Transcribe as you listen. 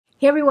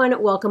Hey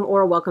everyone,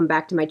 welcome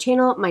back to my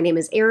channel. My name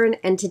is Erin,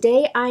 and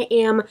today I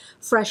am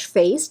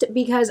fresh-faced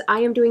because I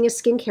am doing a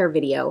skincare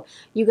video.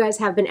 You guys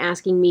have been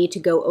asking me to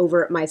go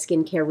over my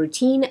skincare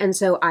routine, and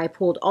so I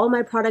pulled all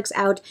my products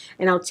out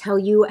and I'll tell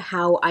you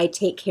how I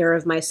take care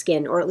of my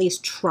skin, or at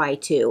least try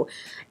to.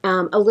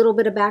 A little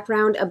bit of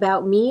background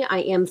about me. I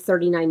am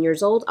 39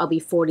 years old. I'll be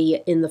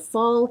 40 in the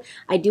fall.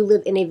 I do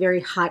live in a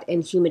very hot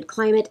and humid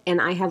climate, and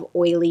I have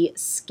oily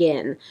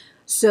skin.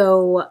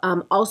 So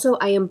also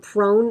I am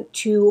prone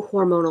to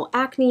hormonal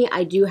acne.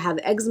 I do have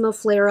eczema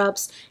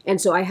flare-ups,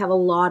 and so I have a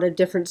lot of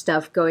different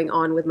stuff going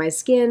on with my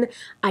skin.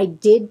 I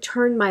did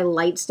turn my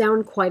lights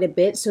down quite a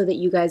bit so that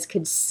you guys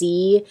could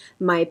see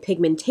my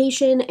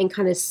pigmentation and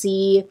kind of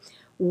see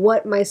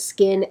what my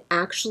skin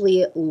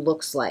actually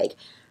looks like.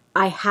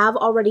 I have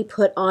already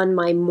put on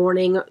my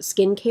morning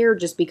skincare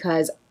just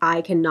because I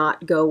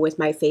cannot go with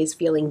my face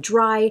feeling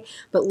dry.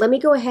 But let me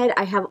go ahead.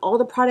 I have all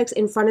the products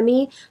in front of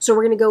me. So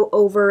we're going to go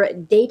over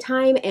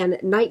daytime and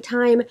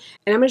nighttime.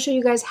 And I'm going to show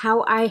you guys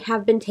how I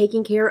have been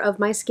taking care of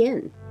my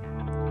skin.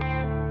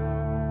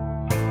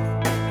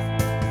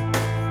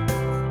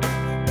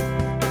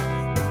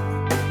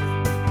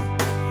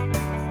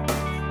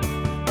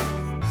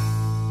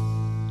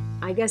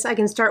 I guess I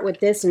can start with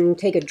this and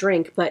take a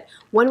drink, but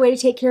one way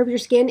to take care of your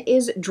skin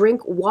is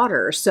drink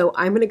water. So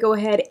I'm going to go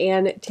ahead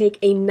and take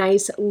a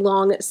nice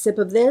long sip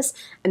of this,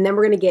 and then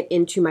we're going to get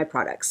into my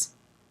products.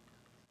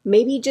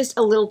 Maybe just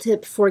a little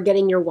tip for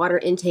getting your water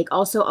intake.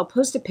 Also, I'll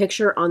post a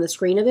picture on the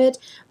screen of it,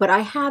 but I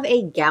have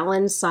a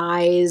gallon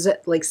size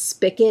like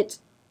spigot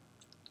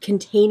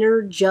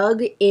container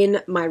jug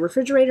in my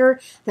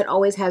refrigerator that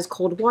always has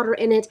cold water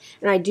in it,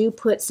 and I do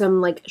put some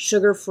like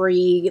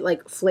sugar-free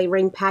like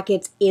flavoring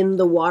packets in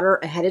the water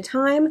ahead of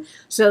time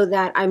so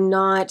that I'm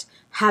not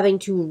having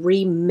to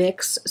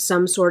remix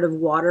some sort of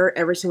water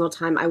every single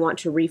time I want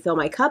to refill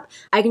my cup.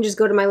 I can just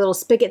go to my little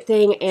spigot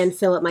thing and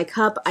fill up my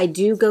cup. I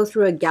do go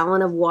through a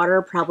gallon of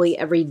water probably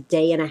every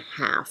day and a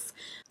half.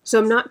 So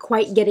I'm not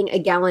quite getting a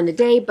gallon a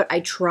day, but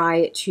I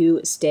try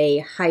to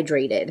stay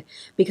hydrated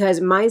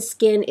because my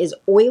skin is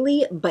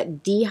oily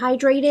but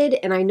dehydrated,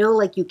 and I know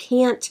like you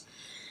can't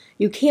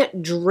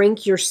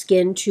drink your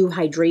skin to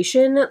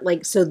hydration,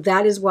 like, so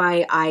that is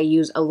why I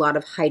use a lot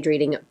of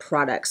hydrating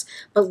products.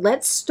 But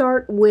let's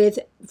start with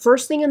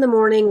first thing in the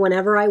morning.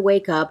 Whenever I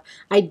wake up,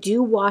 I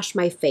do wash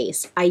my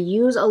face. I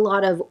use a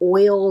lot of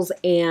oils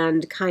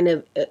and kind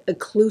of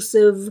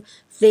occlusive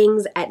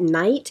things at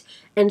night.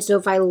 And so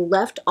if I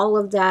left all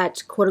of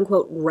that quote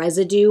unquote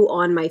residue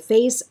on my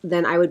face,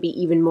 then I would be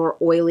even more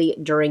oily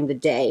during the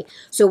day.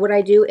 So what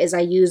I do is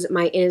I use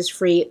my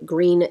Innisfree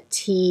green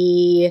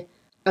tea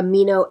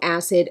amino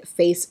acid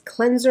face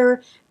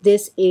cleanser.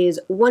 This is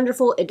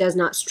wonderful. It does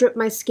not strip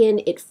my skin.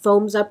 It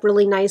foams up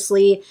really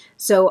nicely.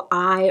 So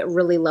I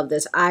really love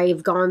this.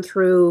 I've gone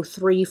through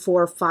 3,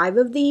 4, 5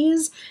 of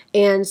these.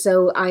 And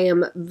so I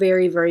am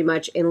very, very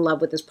much in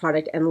love with this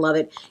product and love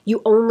it.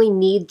 You only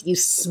need the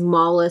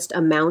smallest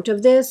amount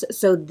of this.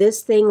 So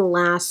this thing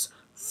lasts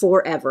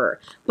forever.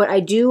 But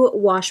I do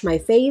wash my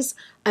face.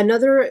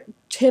 Another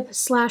tip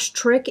slash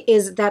trick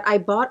is that I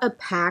bought a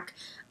pack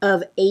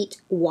of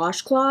 8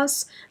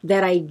 washcloths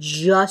that I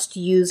just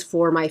use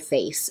for my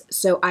face.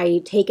 So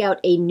I take out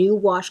a new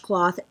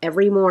washcloth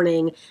every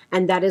morning,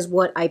 and that is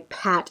what I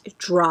pat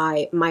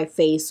dry my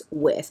face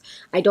with.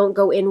 I don't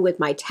go in with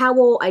my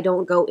towel. I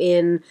don't go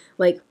in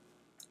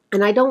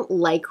and I don't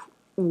like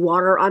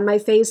water on my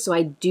face, so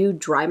I do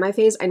dry my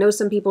face. I know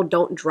some people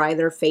don't dry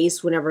their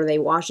face whenever they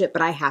wash it,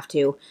 but I have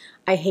to.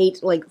 I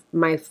hate like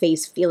my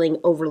face feeling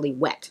overly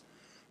wet.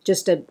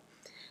 Just a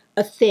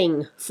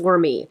thing for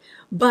me.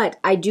 But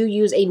I do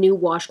use a new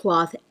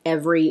washcloth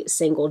every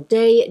single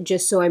day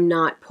just so I'm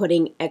not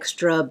putting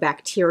extra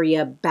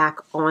bacteria back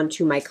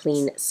onto my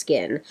clean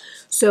skin.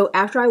 So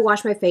after I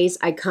wash my face,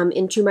 I come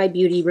into my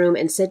beauty room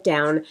and sit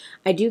down.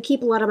 I do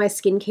keep a lot of my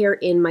skincare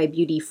in my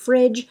beauty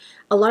fridge.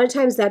 A lot of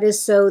times that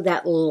is so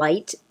that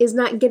light is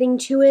not getting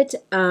to it,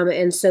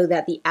 and so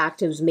that the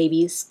actives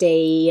maybe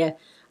stay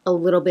a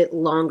little bit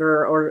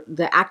longer, or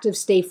the actives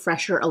stay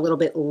fresher a little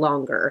bit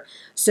longer.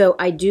 So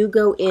I do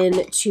go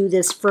into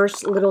this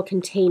first little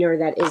container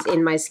that is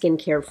in my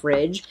skincare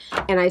fridge,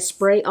 and I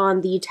spray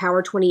on the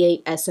Tower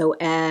 28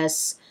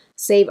 SOS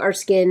Save Our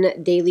Skin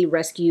Daily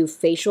Rescue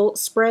Facial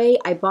Spray.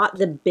 I bought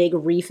the big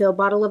refill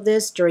bottle of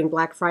this during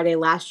Black Friday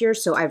last year,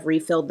 so I've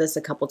refilled this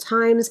a couple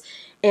times.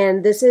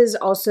 And this is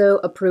also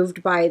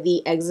approved by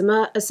the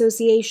Eczema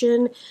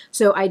Association.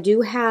 So I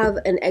do have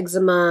an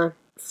eczema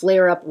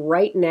flare up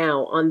right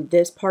now on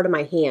this part of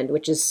my hand,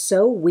 which is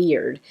so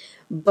weird,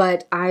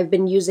 but I've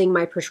been using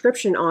my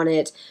prescription on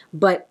it,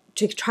 but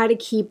to try to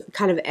keep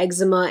kind of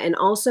eczema, and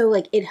also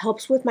like it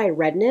helps with my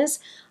redness.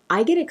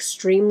 I get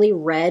extremely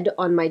red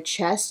on my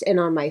chest and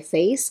on my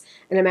face,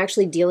 and I'm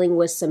actually dealing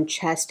with some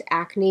chest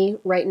acne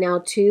right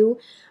now too,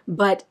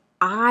 but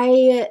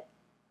I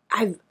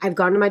I've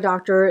gone to my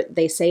doctor.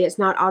 They say it's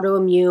not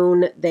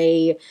autoimmune.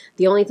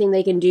 The only thing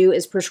they can do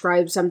is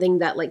prescribe something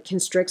that like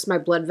constricts my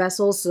blood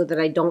vessels so that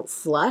I don't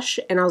flush.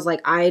 And I was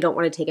like, I don't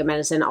want to take a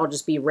medicine. I'll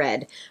just be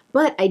red.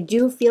 But I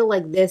do feel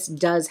like this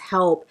does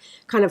help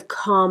kind of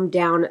calm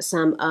down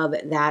some of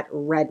that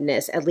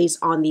redness, at least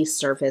on the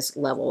surface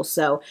level.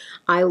 So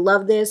I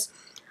love this.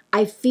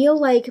 I feel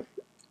like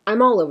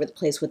I'm all over the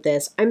place with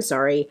this. I'm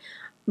sorry.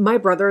 My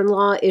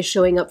brother-in-law is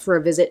showing up for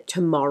a visit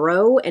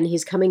tomorrow, and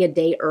he's coming a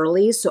day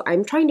early, so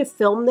I'm trying to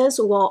film this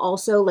while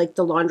also, like,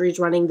 the laundry's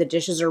running, the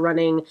dishes are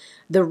running,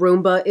 the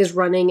Roomba is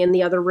running in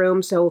the other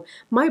room, so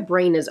my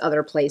brain is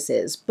other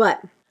places.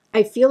 But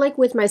I feel like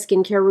with my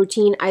skincare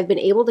routine, I've been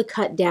able to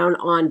cut down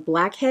on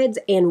blackheads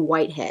and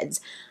whiteheads.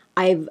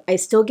 I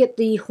still get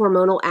the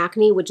hormonal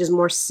acne, which is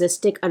more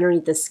cystic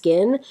underneath the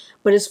skin,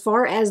 but as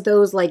far as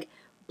those, like,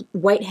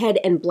 whitehead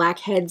and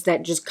blackheads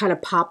that just kind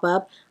of pop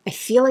up, I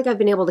feel like I've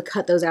been able to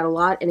cut those out a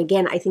lot. And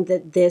again, I think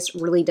that this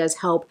really does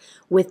help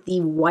with the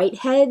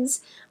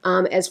whiteheads,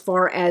 as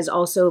far as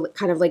also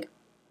kind of like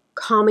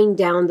calming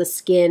down the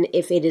skin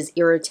if it is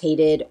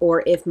irritated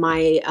or if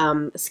my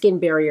skin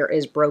barrier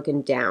is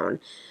broken down.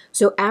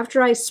 So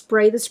after I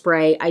spray the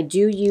spray, I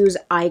do use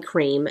eye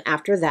cream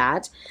after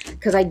that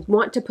because I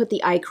want to put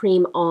the eye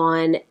cream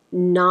on,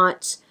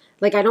 not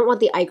like I don't want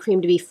the eye cream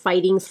to be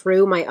fighting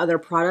through my other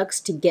products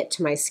to get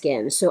to my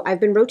skin. So I've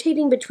been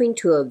rotating between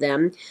two of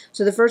them.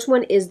 So the first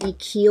one is the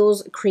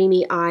Kiehl's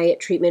Creamy Eye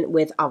Treatment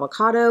with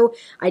Avocado.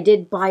 I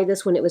did buy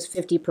this when it was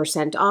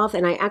 50% off,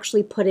 and I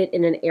actually put it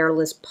in an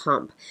airless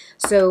pump.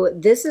 So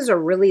this is a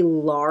really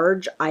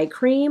large eye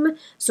cream,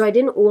 so I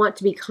didn't want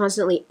to be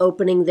constantly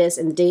opening this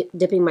and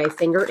dipping my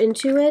finger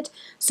into it.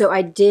 So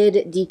I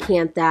did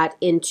decant that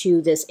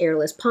into this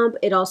airless pump.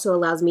 It also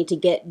allows me to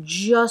get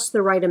just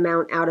the right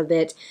amount out of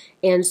it.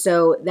 And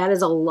so that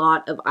is a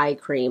lot of eye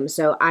cream.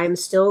 So I'm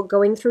still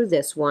going through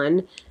this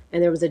one.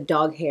 And there was a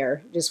dog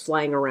hair just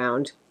flying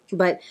around.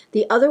 But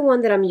the other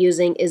one that I'm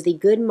using is the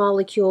Good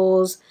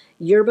Molecules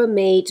Yerba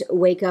Mate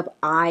Wake Up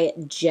Eye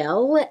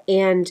Gel.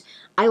 And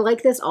I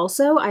like this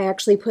also. I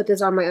actually put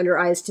this on my under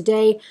eyes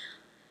today.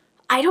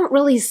 I don't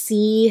really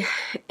see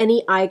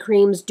any eye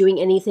creams doing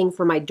anything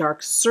for my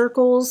dark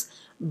circles.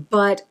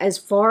 But as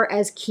far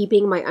as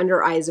keeping my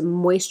under eyes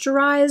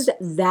moisturized,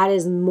 that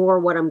is more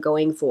what I'm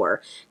going for.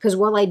 Because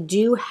while I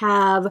do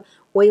have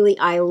oily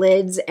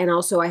eyelids and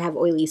also I have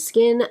oily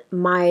skin,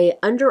 my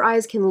under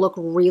eyes can look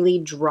really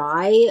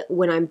dry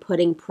when I'm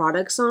putting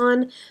products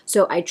on.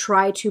 So I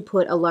try to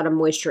put a lot of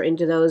moisture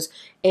into those.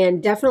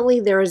 And definitely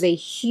there is a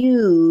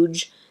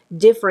huge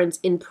difference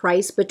in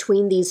price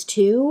between these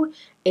two.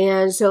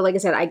 And so, like I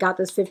said, I got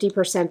this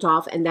 50%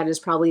 off, and that is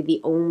probably the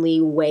only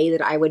way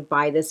that I would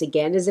buy this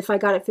again is if I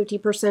got it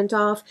 50%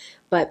 off.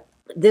 But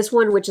this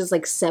one, which is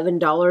like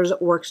 $7,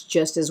 works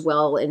just as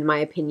well, in my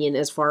opinion,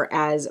 as far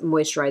as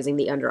moisturizing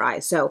the under eye.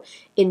 So,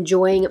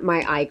 enjoying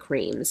my eye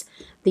creams.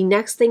 The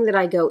next thing that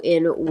I go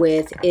in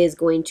with is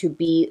going to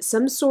be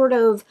some sort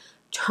of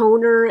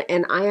toner,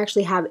 and I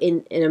actually have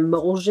an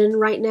emulsion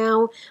right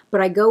now,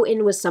 but I go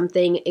in with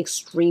something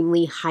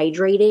extremely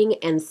hydrating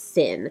and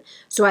thin.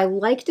 So I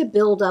like to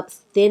build up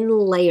thin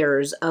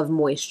layers of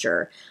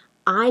moisture.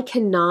 I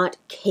cannot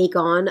cake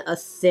on a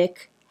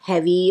thick,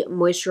 heavy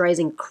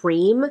moisturizing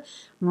cream.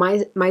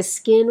 My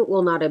skin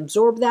will not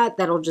absorb that.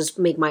 That'll just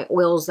make my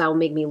oils, that'll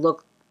make me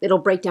look, it'll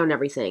break down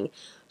everything.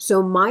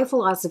 So my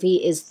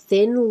philosophy is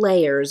thin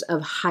layers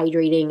of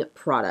hydrating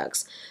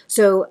products.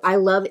 So I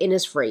love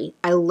Innisfree.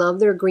 I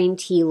love their green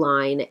tea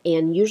line,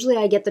 and usually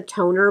I get the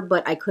toner,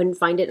 but I couldn't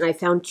find it, and I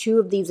found two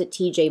of these at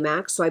TJ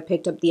Maxx, so I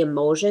picked up the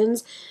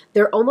emulsions.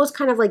 They're almost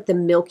kind of like the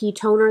milky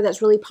toner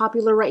that's really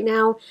popular right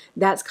now.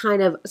 That's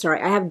kind of,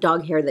 sorry, I have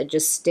dog hair that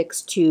just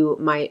sticks to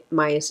my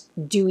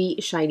dewy,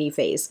 shiny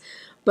face.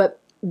 But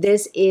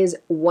this is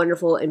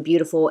wonderful and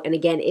beautiful. And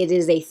again, it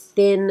is a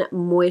thin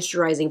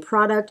moisturizing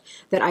product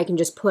that I can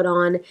just put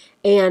on.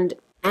 And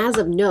as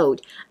of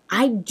note,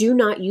 I do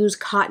not use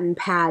cotton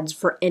pads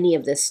for any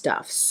of this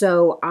stuff.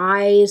 So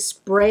I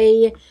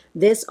spray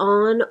this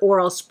on, or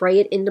I'll spray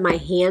it into my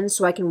hands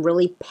so I can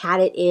really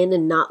pat it in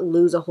and not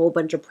lose a whole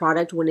bunch of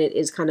product when it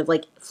is kind of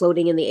like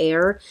floating in the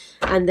air.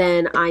 And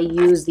then I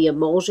use the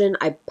emulsion.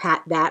 I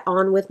pat that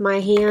on with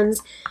my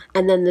hands.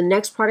 And then the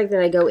next product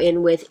that I go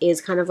in with is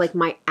kind of like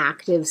my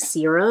active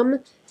serum.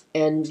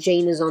 And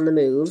Jane is on the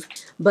move.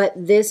 But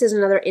this is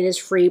another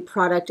Innisfree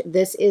product.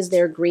 This is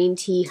their green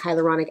tea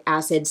hyaluronic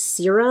acid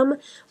serum.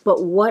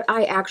 But what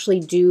I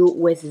actually do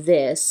with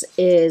this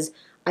is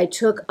I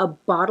took a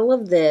bottle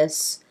of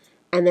this,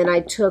 and then I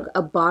took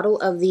a bottle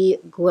of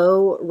the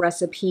Glow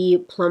Recipe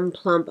Plum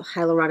Plump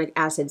Hyaluronic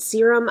Acid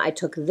Serum. I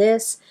took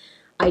this.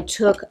 I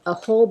took a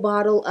whole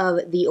bottle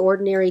of the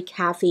Ordinary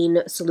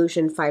Caffeine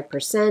Solution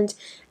 5%,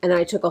 and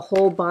I took a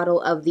whole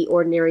bottle of the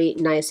Ordinary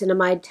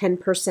Niacinamide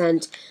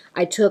 10%.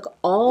 I took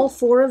all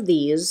four of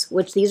these,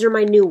 which these are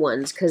my new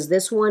ones, because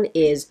this one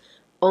is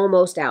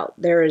almost out.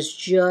 There is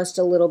just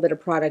a little bit of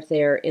product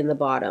there in the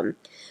bottom.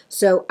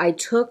 So I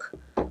took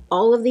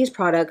all of these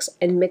products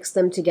and mixed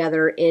them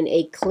together in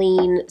a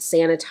clean,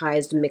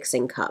 sanitized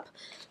mixing cup.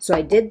 So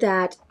I did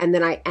that, and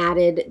then I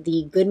added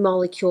the Good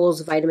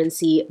Molecules Vitamin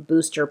C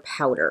Booster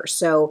Powder.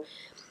 So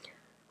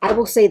I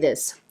will say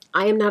this,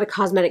 I am not a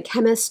cosmetic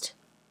chemist.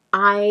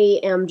 I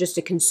am just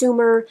a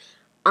consumer.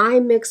 I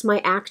mix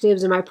my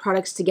actives and my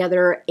products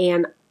together,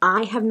 and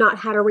I have not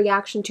had a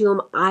reaction to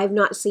them. I've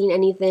not seen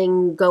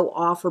anything go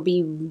off or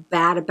be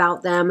bad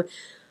about them.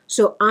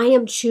 So I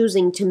am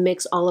choosing to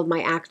mix all of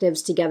my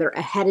actives together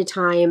ahead of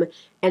time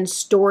and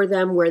store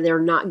them where they're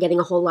not getting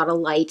a whole lot of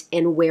light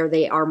and where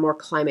they are more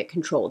climate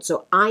controlled.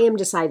 So I am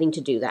deciding to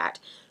do that.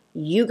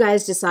 You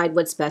guys decide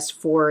what's best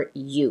for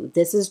you.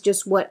 This is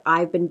just what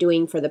I've been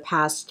doing for the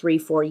past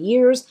 3-4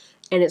 years,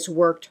 and it's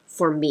worked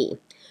for me.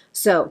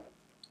 So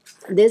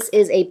this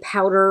is a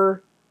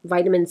powder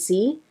vitamin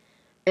C.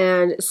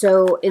 And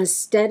so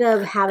instead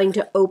of having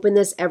to open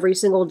this every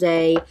single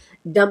day,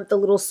 dump the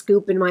little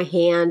scoop in my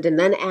hand, and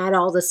then add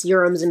all the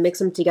serums and mix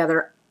them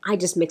together, I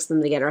just mix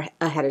them together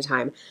ahead of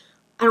time.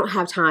 I don't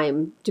have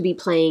time to be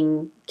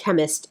playing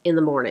chemist in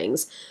the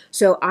mornings.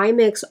 So I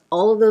mix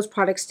all of those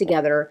products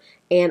together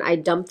and I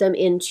dump them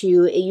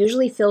into, it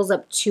usually fills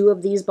up 2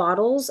 of these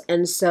bottles.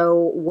 And so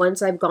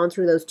once I've gone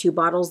through those 2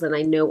 bottles, then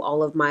I know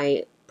all of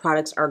my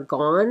products are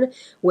gone,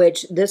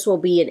 which this will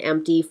be an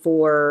empty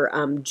for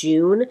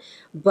June,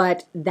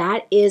 but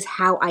that is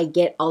how I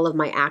get all of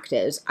my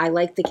actives. I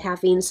like the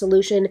caffeine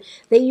solution.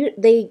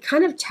 They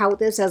kind of tout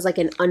this as like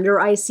an under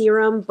eye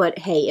serum, but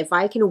hey, if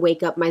I can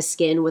wake up my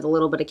skin with a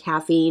little bit of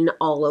caffeine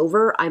all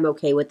over, I'm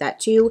okay with that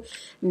too.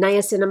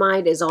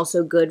 Niacinamide is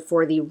also good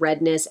for the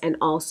redness and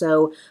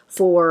also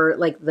for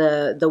like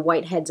the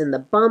whiteheads and the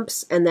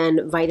bumps, and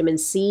then vitamin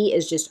C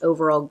is just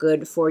overall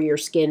good for your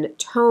skin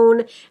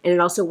tone, and it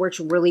also works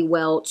really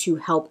well to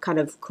help kind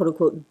of quote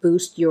unquote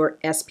boost your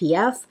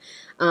SPF.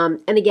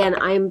 And again,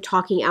 I'm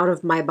talking out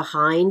of my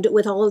behind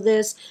with all of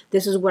this.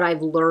 This is what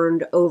I've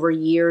learned over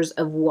years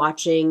of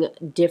watching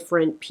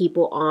different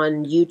people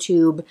on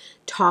YouTube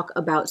talk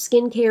about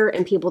skincare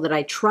and people that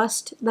I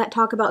trust that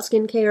talk about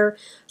skincare.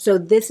 So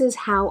this is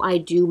how I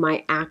do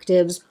my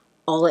actives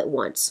all at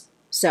once.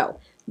 So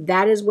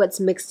that is what's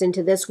mixed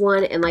into this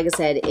one. And like I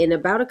said, in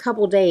about a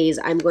couple days,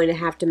 I'm going to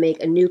have to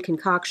make a new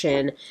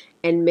concoction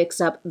and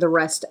mix up the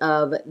rest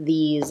of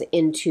these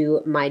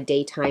into my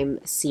daytime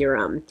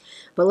serum.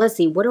 But let's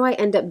see, what do I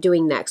end up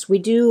doing next? We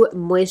do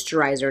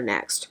moisturizer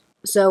next.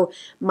 So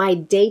my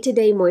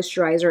day-to-day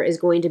moisturizer is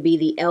going to be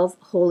the e.l.f.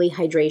 Holy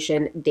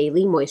Hydration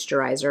Daily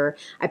Moisturizer.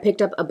 I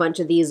picked up a bunch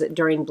of these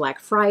during Black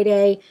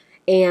Friday,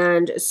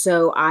 and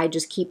so I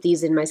just keep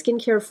these in my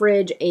skincare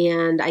fridge,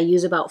 and I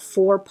use about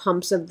 4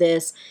 pumps of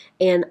this,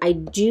 and I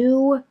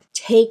do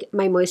take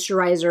my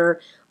moisturizer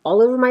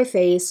all over my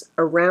face,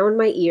 around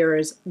my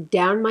ears,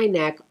 down my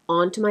neck,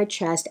 onto my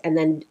chest, and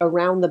then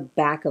around the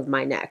back of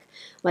my neck.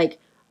 Like,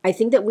 I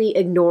think that we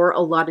ignore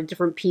a lot of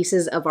different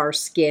pieces of our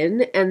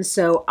skin, and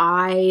so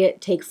I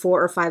take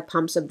 4 or 5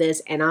 pumps of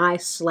this and I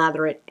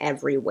slather it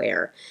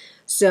everywhere.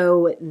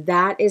 So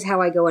that is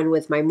how I go in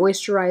with my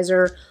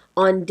moisturizer.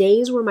 On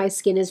days where my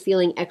skin is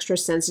feeling extra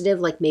sensitive,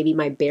 like maybe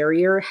my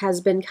barrier has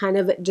been kind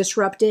of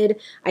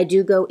disrupted, I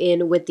do go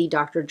in with the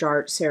Dr.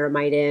 Jart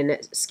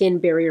Ceramidin Skin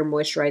Barrier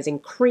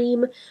Moisturizing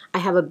Cream. I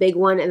have a big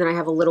one, and then I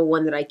have a little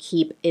one that I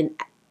keep in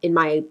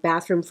my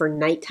bathroom for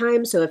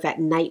nighttime. So if at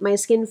night my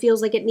skin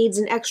feels like it needs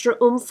an extra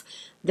oomph,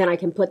 then I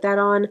can put that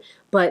on.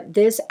 But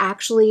this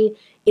actually,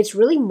 it's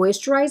really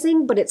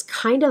moisturizing, but it's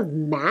kind of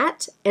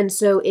matte, and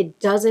so it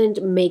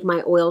doesn't make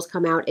my oils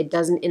come out. It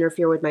doesn't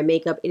interfere with my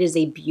makeup. It is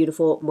a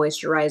beautiful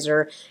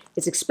moisturizer.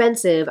 It's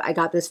expensive. I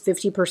got this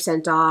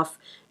 50% off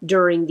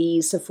during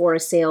the Sephora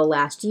sale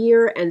last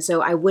year, and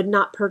so I would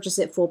not purchase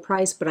it full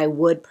price, but I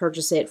would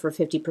purchase it for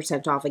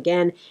 50% off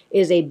again. It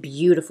is a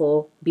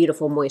beautiful,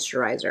 beautiful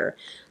moisturizer.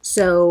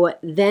 So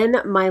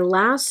then my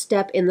last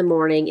step in the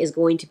morning is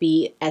going to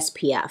be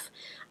SPF.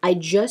 I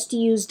just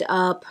used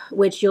up,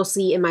 which you'll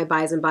see in my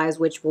buys and buys,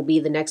 which will be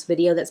the next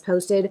video that's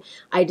posted.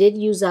 I did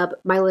use up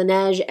my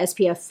Laneige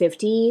SPF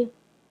 50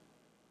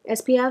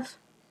 SPF.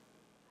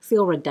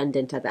 Feel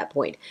redundant at that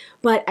point,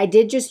 but I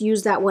did just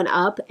use that one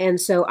up, and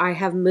so I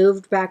have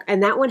moved back,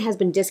 and that one has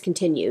been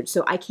discontinued,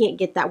 so I can't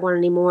get that one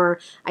anymore.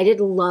 I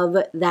did love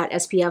that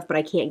SPF, but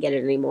I can't get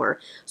it anymore.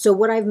 So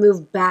what I've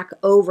moved back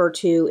over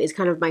to is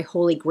kind of my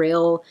holy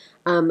grail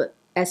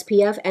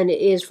SPF, and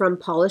it is from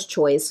Paula's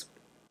Choice.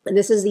 And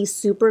this is the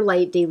Super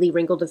Light Daily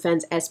Wrinkle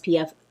Defense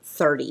SPF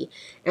 30.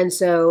 And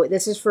so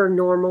this is for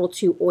normal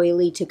to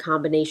oily to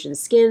combination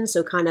skin,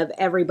 so kind of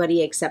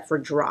everybody except for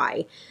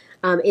dry.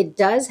 It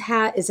does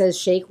have, it says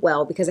shake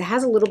well, because it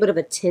has a little bit of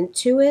a tint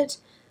to it.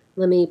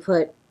 Let me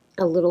put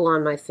a little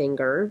on my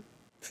finger.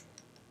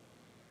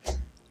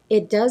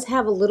 It does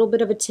have a little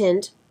bit of a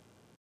tint.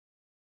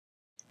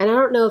 And I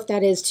don't know if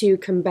that is to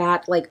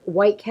combat like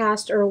white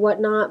cast or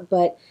whatnot,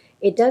 but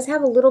It does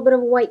have a little bit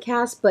of a white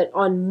cast, but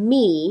on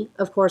me,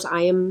 of course,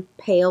 I am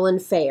pale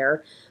and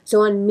fair.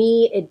 So on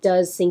me, it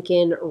does sink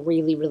in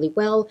really, really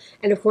well.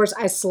 And of course,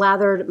 I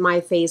slathered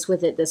my face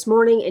with it this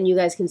morning, and you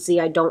guys can see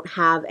I don't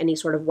have any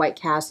sort of white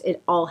cast.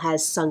 It all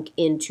has sunk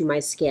into my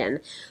skin.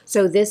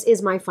 So this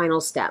is my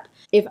final step.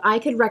 If I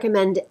could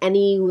recommend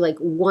any like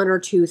one or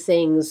two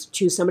things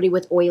to somebody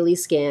with oily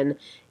skin,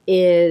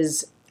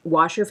 is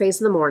wash your face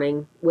in the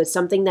morning with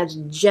something that's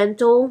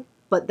gentle,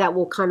 but that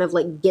will kind of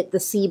like get the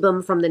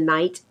sebum from the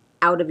night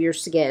out of your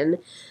skin.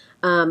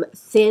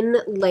 Thin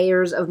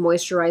layers of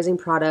moisturizing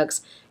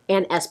products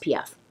and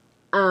SPF.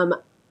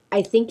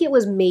 I think it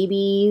was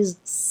maybe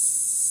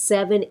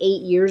 7,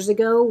 8 years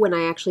ago when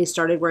I actually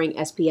started wearing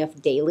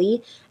SPF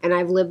daily, and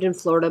I've lived in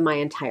Florida my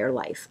entire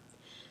life.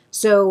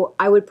 So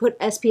I would put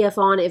SPF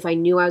on if I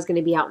knew I was going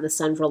to be out in the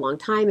sun for a long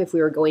time, if we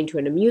were going to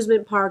an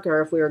amusement park,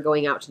 or if we were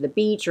going out to the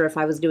beach, or if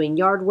I was doing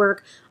yard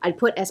work, I'd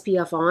put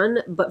SPF on.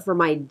 But for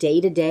my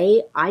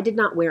day-to-day, I did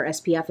not wear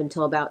SPF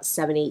until about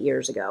 7, 8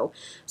 years ago.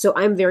 So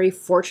I'm very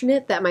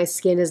fortunate that my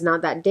skin is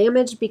not that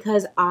damaged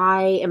because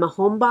I am a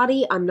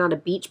homebody. I'm not a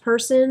beach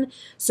person.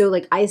 So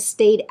like I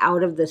stayed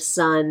out of the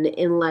sun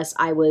unless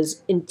I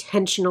was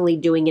intentionally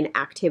doing an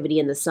activity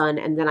in the sun,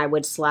 and then I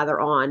would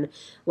slather on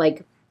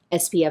like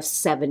SPF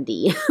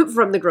 70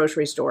 from the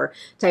grocery store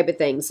type of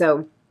thing.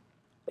 So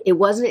it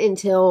wasn't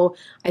until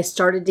I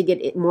started to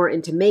get more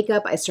into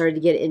makeup, I started to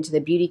get into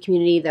the beauty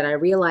community, that I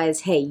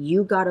realized, hey,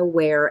 you gotta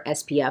wear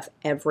SPF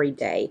every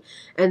day.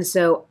 And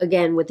so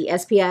again, with the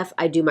SPF,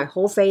 I do my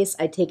whole face.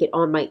 I take it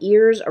on my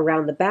ears,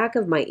 around the back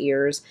of my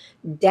ears,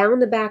 down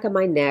the back of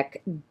my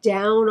neck,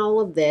 down all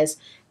of this.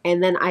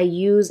 And then I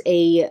use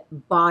a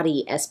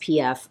body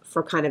SPF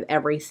for kind of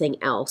everything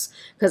else.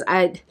 Because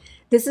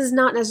this is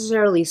not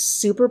necessarily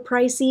super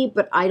pricey,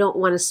 but I don't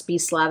want to be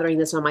slathering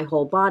this on my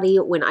whole body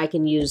when I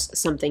can use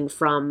something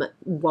from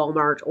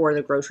Walmart or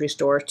the grocery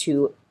store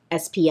to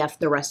SPF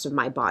the rest of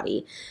my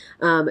body.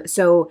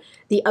 So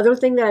the other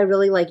thing that I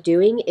really like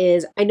doing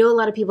is, I know a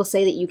lot of people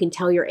say that you can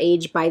tell your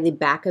age by the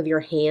back of your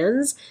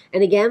hands.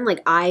 And again,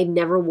 like I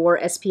never wore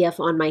SPF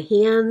on my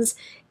hands,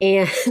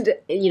 and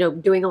you know,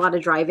 doing a lot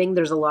of driving,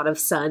 there's a lot of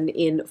sun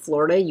in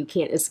Florida. You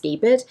can't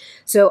escape it.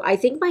 So I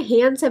think my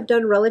hands have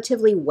done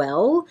relatively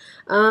well.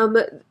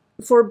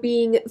 For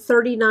being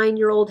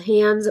 39-year-old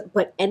hands,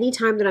 but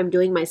anytime that I'm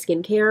doing my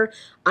skincare,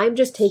 I'm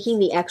just taking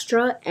the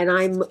extra and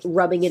I'm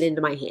rubbing it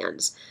into my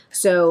hands.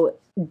 So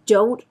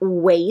don't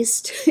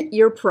waste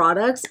your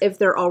products if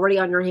they're already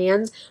on your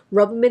hands.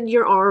 Rub them into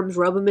your arms,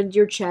 rub them into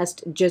your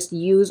chest. Just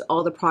use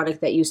all the product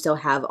that you still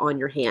have on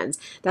your hands.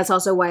 That's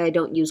also why I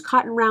don't use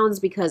cotton rounds,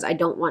 because I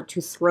don't want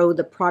to throw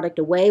the product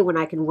away when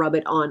I can rub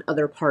it on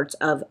other parts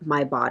of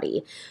my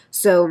body.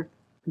 So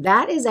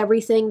that is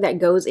everything that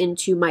goes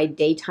into my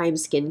daytime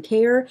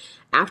skincare.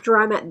 After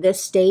I'm at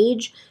this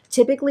stage,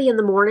 typically in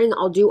the morning,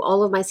 I'll do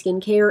all of my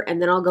skincare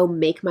and then I'll go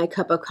make my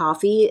cup of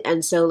coffee.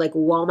 And so like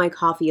while my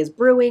coffee is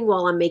brewing,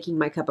 while I'm making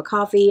my cup of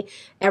coffee,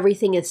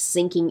 everything is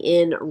sinking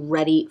in,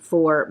 ready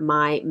for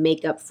my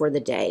makeup for the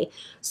day.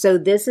 So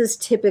this is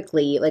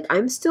typically, like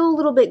I'm still a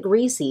little bit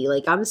greasy.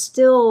 Like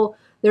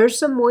there's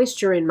some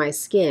moisture in my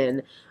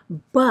skin,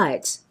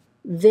 but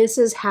this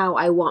is how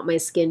I want my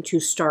skin to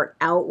start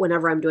out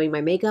whenever I'm doing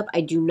my makeup.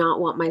 I do not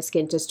want my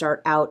skin to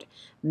start out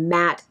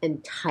matte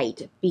and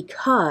tight,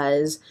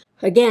 because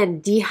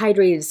again,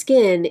 dehydrated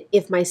skin,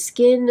 if my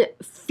skin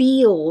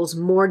feels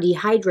more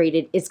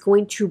dehydrated, it's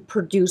going to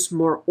produce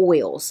more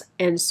oils.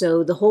 And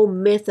so the whole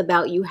myth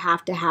about you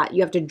have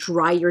to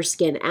dry your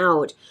skin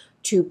out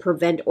to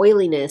prevent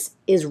oiliness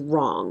is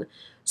wrong.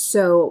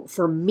 So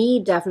for me,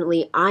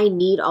 definitely, I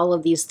need all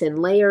of these thin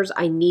layers.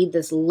 I need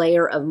this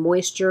layer of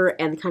moisture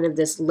and kind of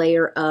this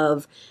layer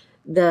of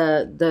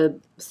the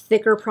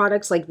thicker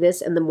products like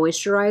this and the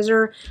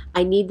moisturizer.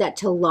 I need that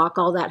to lock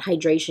all that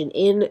hydration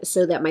in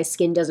so that my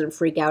skin doesn't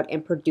freak out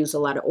and produce a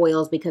lot of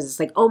oils, because it's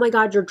like, oh my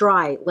God, you're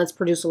dry. Let's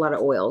produce a lot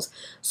of oils.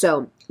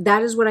 So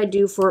that is what I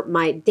do for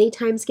my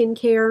daytime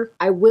skincare.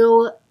 I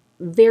will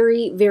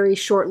very, very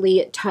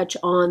shortly touch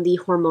on the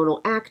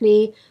hormonal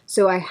acne.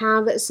 So I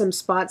have some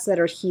spots that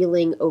are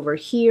healing over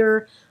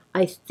here.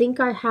 I think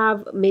I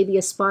have maybe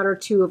a spot or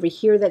two over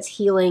here that's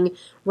healing.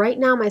 Right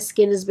now my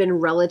skin has been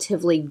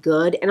relatively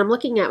good, and I'm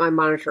looking at my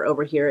monitor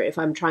over here if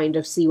I'm trying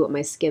to see what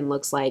my skin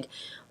looks like.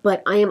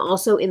 But I am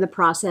also in the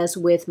process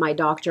with my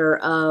doctor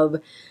of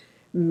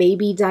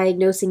maybe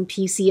diagnosing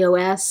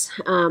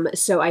PCOS.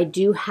 So I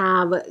do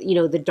have, you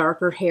know, the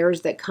darker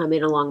hairs that come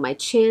in along my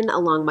chin,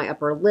 along my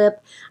upper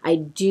lip.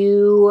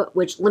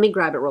 Which let me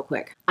grab it real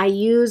quick. I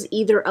use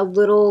either a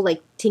little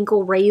like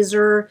tinkle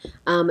razor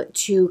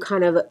to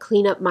kind of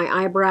clean up my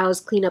eyebrows,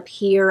 clean up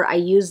here. I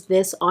use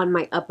this on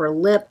my upper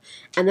lip.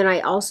 And then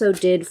I also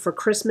did for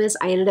Christmas,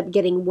 I ended up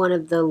getting one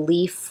of the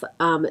leaf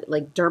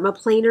like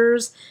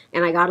dermaplaners,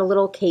 and I got a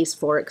little case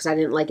for it because I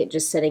didn't like it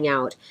just sitting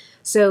out.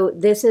 So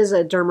this is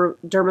a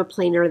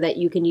dermaplaner that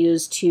you can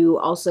use to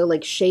also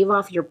like shave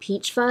off your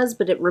peach fuzz,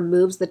 but it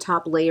removes the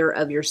top layer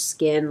of your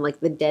skin, like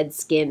the dead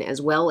skin as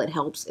well. It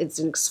helps. It's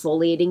an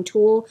exfoliating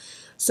tool.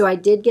 So I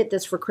did get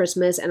this for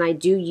Christmas, and I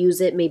do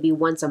use it it maybe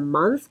once a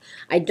month.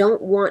 I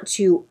don't want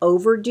to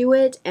overdo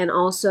it, and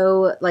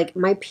also like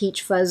my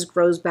peach fuzz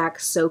grows back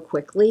so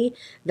quickly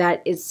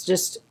that it's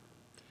just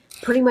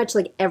pretty much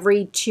like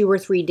every 2 or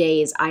 3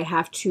 days I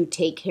have to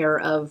take care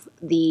of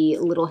the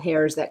little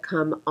hairs that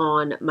come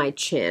on my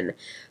chin.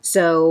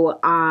 So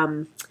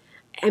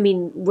I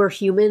mean, we're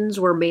humans,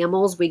 we're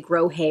mammals, we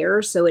grow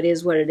hair, so it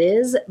is what it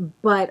is.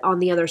 But on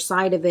the other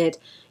side of it,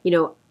 you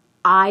know,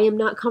 I am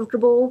not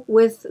comfortable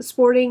with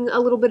sporting a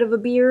little bit of a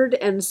beard,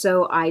 and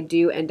so I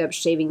do end up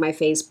shaving my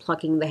face,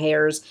 plucking the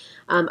hairs.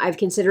 I've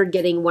considered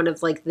getting one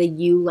of like the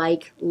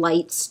Like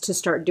lights to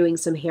start doing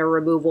some hair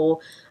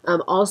removal.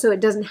 Also, it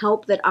doesn't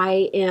help that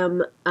I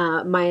am,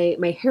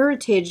 my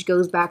heritage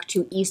goes back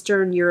to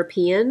Eastern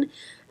European,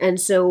 and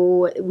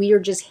so we are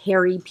just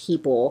hairy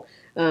people.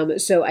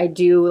 So I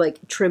do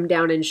like trim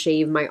down and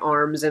shave my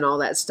arms and all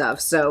that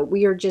stuff. So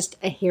we are just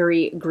a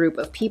hairy group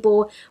of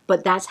people,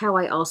 but that's how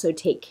I also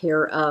take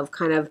care of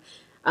kind of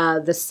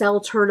the cell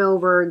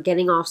turnover,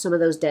 getting off some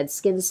of those dead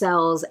skin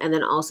cells, and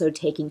then also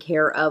taking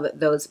care of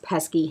those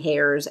pesky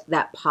hairs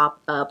that pop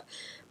up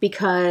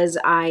because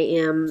I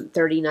am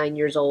 39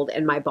 years old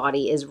and my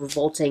body is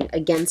revolting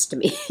against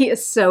me.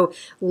 So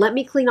let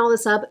me clean all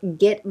this up,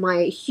 get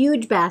my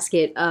huge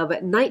basket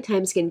of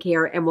nighttime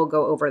skincare, and we'll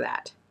go over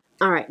that.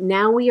 All right,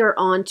 now we are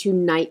on to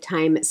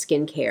nighttime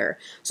skincare.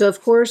 So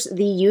of course,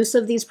 the use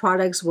of these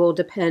products will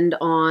depend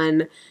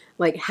on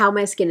like how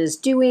my skin is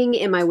doing,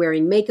 am I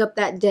wearing makeup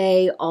that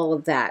day, all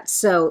of that.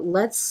 So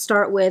let's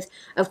start with,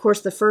 of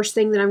course, the first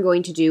thing that I'm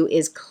going to do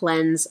is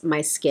cleanse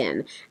my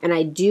skin. And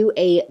I do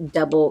a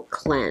double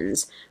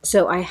cleanse.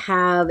 So I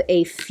have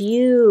a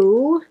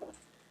few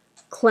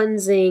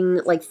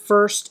cleansing, like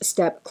first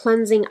step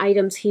cleansing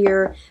items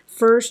here.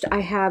 First,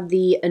 I have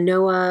the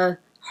Anoa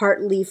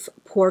Heart Leaf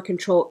Pore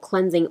Control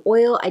Cleansing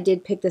Oil. I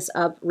did pick this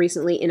up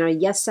recently in a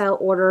Yes Style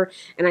order,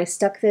 and I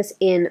stuck this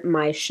in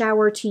my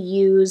shower to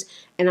use,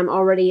 and I'm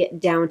already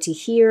down to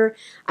here.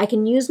 I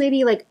can use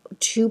maybe like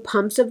 2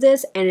 pumps of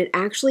this, and it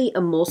actually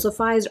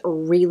emulsifies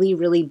really,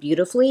 really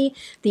beautifully.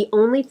 The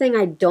only thing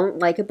I don't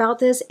like about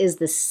this is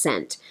the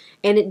scent,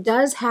 and it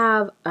does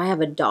have, I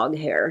have a dog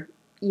hair.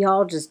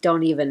 Y'all just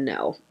don't even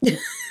know.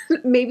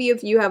 Maybe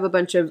if you have a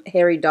bunch of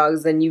hairy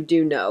dogs, then you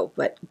do know,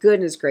 but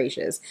goodness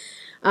gracious.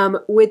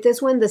 With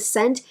this one, the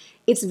scent,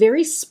 it's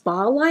very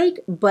spa-like,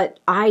 but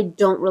I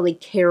don't really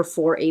care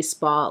for a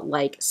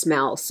spa-like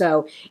smell.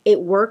 So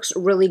it works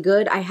really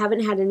good. I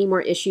haven't had any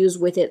more issues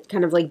with it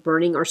kind of like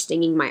burning or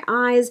stinging my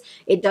eyes.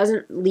 It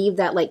doesn't leave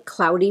that like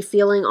cloudy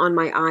feeling on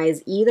my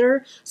eyes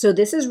either. So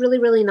this is really,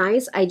 really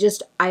nice.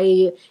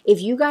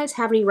 If you guys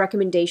have any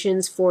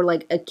recommendations for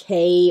like a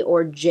K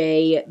or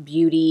J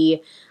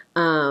beauty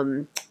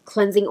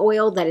cleansing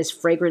oil that is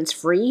fragrance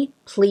free,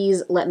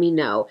 please let me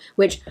know.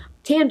 Which,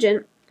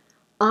 tangent,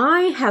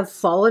 I have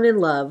fallen in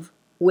love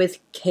with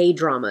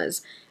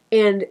K-dramas.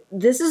 And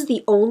this is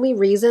the only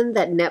reason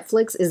that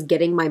Netflix is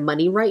getting my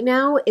money right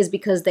now, is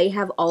because they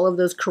have all of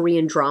those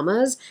Korean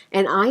dramas,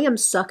 and I am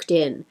sucked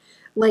in.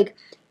 Like,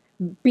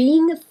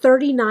 being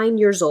 39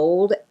 years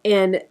old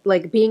and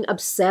like being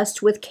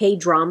obsessed with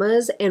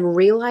K-dramas and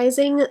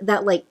realizing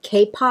that like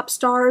K-pop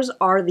stars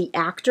are the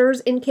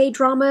actors in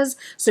K-dramas,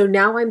 so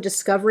now I'm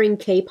discovering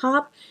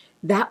K-pop,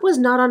 that was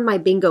not on my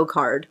bingo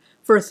card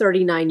for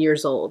 39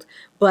 years old,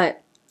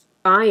 but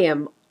I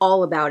am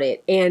all about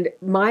it. And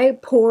my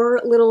poor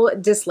little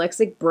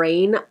dyslexic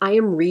brain, I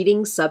am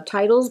reading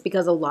subtitles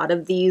because a lot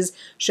of these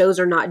shows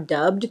are not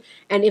dubbed.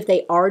 And if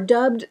they are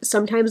dubbed,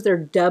 sometimes they're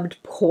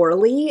dubbed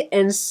poorly.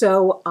 And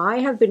so I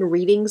have been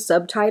reading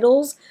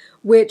subtitles,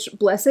 which,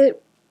 bless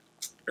it,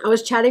 I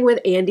was chatting with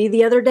Andy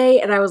the other day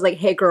and I was like,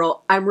 hey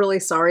girl, I'm really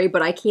sorry,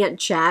 but I can't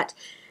chat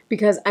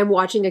because I'm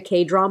watching a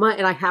K-drama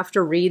and I have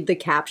to read the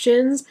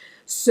captions.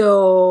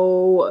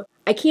 So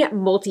I can't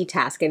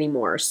multitask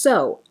anymore.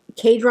 So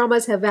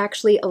K-dramas have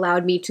actually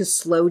allowed me to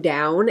slow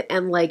down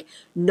and like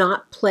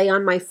not play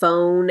on my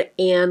phone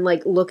and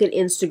like look at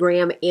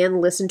Instagram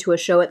and listen to a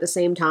show at the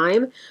same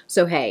time.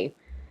 So hey,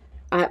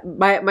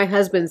 my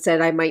husband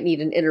said I might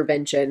need an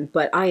intervention,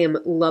 but I am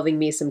loving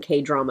me some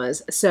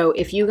K-dramas. So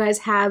if you guys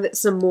have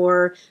some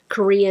more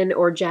Korean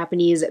or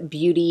Japanese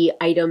beauty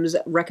items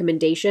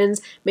recommendations,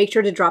 make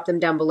sure to drop them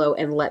down below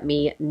and let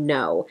me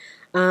know.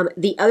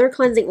 The other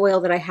cleansing oil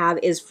that I have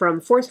is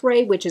from Fourth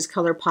Ray, which is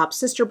ColourPop's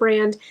sister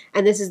brand,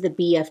 and this is the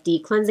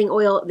BFD cleansing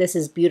oil. This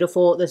is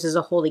beautiful. This is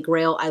a holy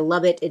grail. I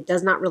love it. It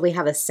does not really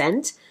have a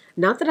scent.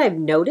 Not that I've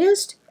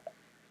noticed.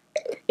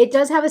 It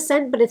does have a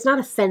scent, but it's not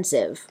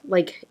offensive.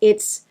 Like,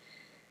 it's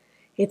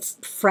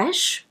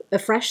fresh, a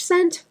fresh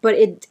scent,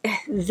 but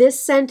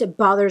this scent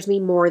bothers me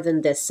more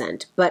than this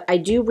scent. But I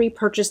do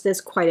repurchase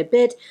this quite a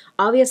bit.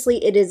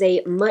 Obviously, it is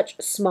a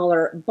much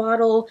smaller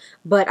bottle,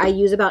 but I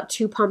use about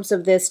 2 pumps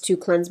of this to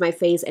cleanse my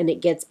face, and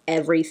it gets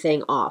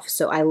everything off.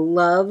 So I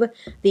love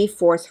the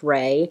Fourth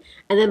Ray.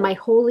 And then my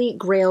holy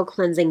grail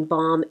cleansing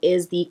balm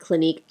is the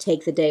Clinique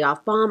Take the Day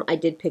Off Balm. I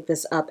did pick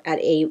this up at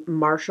a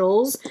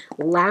Marshall's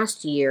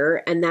last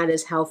year, and that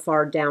is how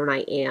far down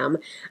I am.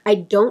 I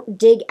don't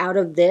dig out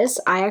of this.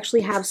 I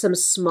actually have some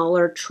small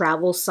smaller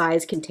travel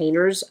size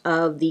containers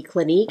of the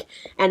Clinique.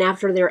 And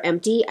after they're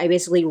empty, I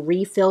basically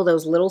refill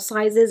those little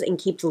sizes and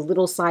keep the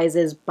little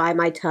sizes by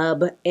my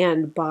tub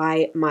and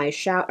by my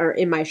shower, or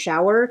in my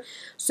shower,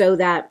 so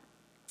that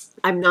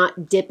I'm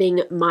not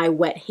dipping my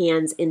wet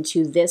hands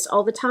into this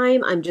all the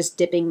time. I'm just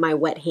dipping my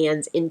wet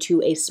hands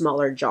into a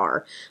smaller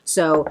jar.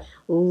 So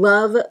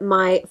love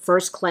my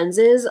first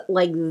cleanses.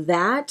 Like,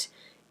 that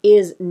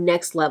is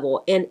next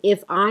level. And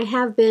if I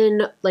have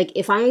been, like,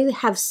 if I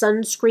have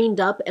sunscreened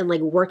up and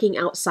like working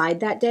outside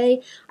that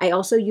day, I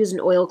also use an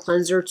oil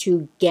cleanser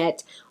to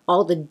get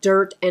all the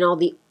dirt and all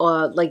the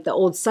like the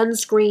old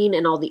sunscreen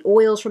and all the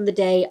oils from the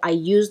day. I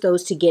use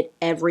those to get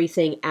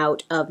everything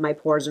out of my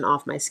pores and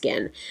off my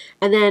skin.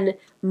 And then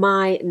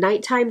my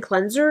nighttime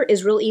cleanser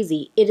is real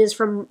easy. It is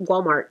from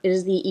Walmart. It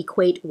is the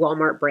Equate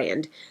Walmart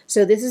brand.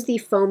 So this is the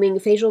foaming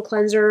facial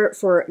cleanser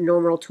for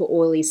normal to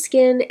oily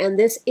skin, and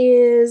this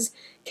is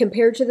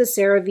compared to the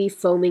CeraVe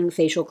foaming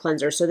facial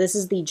cleanser. So this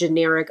is the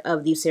generic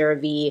of the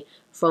CeraVe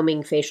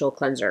foaming facial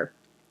cleanser.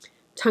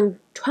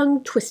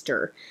 Tongue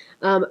twister.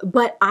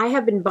 But I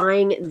have been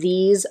buying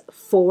these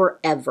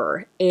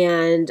forever,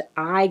 and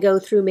I go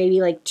through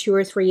maybe like 2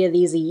 or 3 of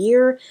these a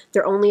year.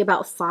 They're only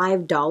about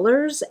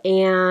 $5,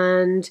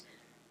 and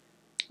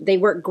they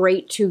work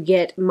great to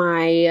get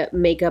my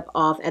makeup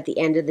off at the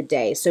end of the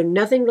day. So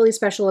nothing really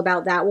special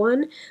about that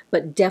one,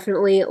 but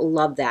definitely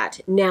love that.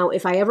 Now,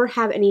 if I ever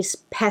have any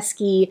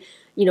pesky,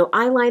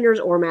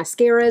 eyeliners or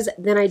mascaras,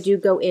 then I do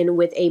go in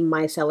with a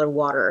micellar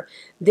water.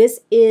 This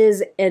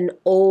is an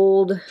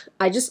old,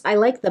 I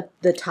like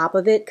the top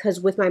of it,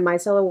 because with my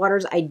micellar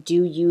waters, I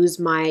do use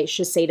my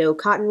Shiseido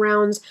cotton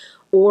rounds,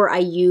 or I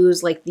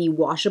use like the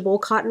washable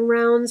cotton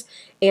rounds.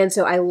 And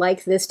so I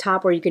like this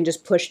top where you can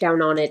just push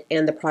down on it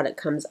and the product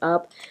comes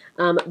up.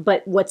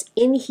 But what's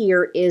in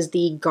here is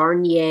the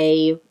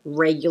Garnier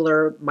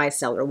regular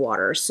micellar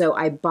water. So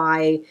I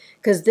buy,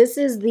 because this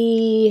is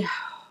the,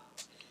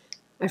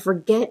 I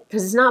forget,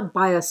 because it's not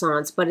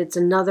Biossance, but it's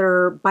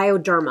another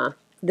Bioderma.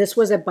 This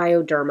was a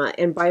Bioderma,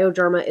 and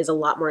Bioderma is a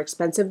lot more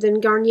expensive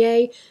than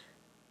Garnier.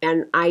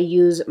 And I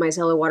use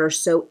micellar water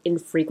so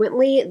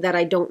infrequently that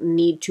I don't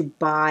need to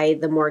buy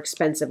the more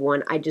expensive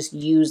one. I just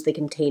use the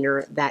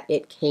container that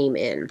it came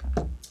in.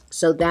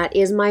 So that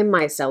is my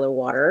micellar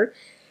water.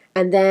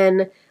 And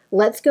then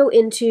let's go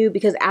into,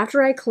 because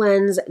after I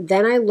cleanse,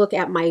 then I look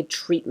at my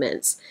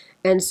treatments.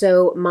 And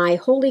so my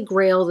holy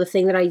grail, the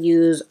thing that I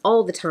use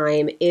all the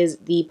time, is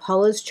the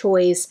Paula's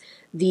Choice,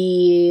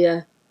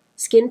 the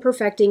Skin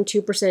Perfecting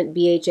 2%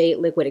 BHA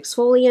liquid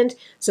exfoliant.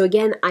 So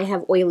again, I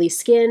have oily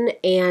skin,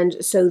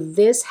 and so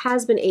this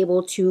has been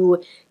able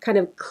to kind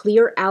of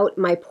clear out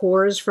my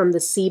pores from the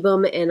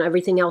sebum and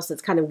everything else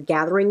that's kind of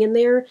gathering in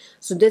there.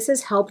 So this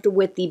has helped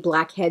with the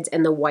blackheads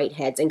and the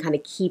whiteheads and kind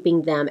of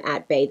keeping them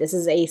at bay. This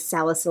is a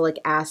salicylic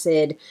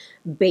acid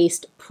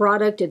based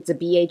product. It's a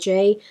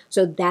BHA,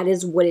 so that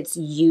is what it's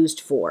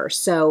used for.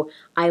 So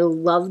I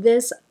love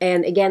this,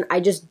 and again, I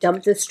just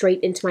dump this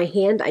straight into my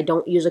hand. I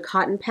don't use a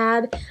cotton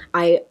pad.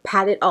 I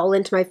pat it all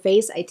into my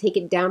face. I take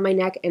it down my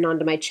neck and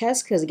onto my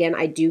chest, because again,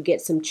 I do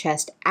get some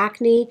chest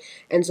acne,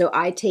 and so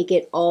I take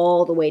it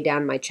all the way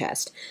down my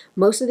chest.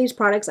 Most of these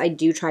products I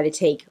do try to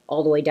take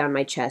all the way down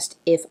my chest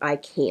if I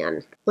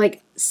can.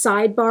 Like,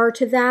 sidebar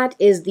to that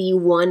is the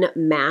one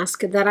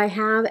mask that I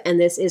have, and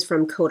this is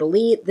from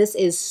Caudalie. This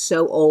is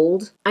so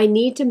old. I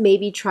need to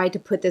maybe try to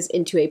put this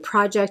into a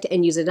project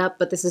and use it up,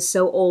 but this is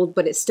so old,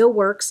 but it still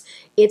works.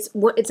 It's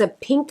a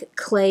pink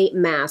clay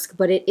mask,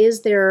 but it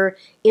is their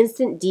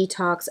instant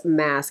detox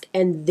mask.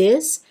 And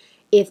this,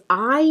 if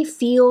I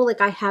feel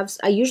like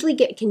I usually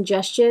get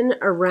congestion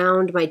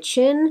around my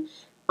chin,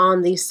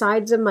 on the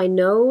sides of my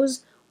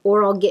nose,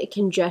 or I'll get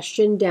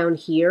congestion down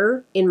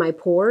here in my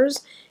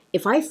pores.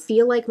 If I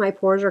feel like my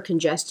pores are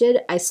congested,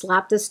 I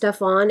slap this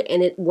stuff on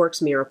and it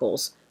works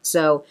miracles.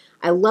 So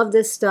I love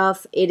this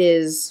stuff.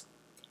 It's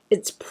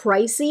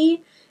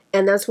pricey,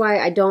 and that's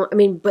why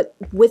but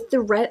with the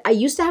red, I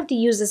used to have to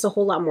use this a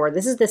whole lot more.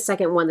 This is the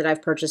second one that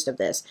I've purchased of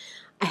this.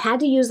 I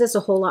had to use this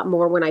a whole lot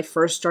more when I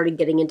first started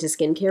getting into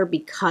skincare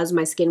because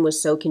my skin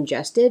was so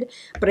congested.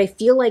 But I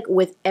feel like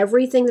with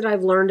everything that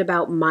I've learned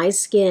about my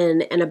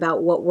skin and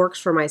about what works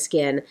for my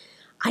skin,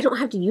 I don't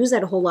have to use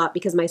that a whole lot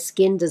because my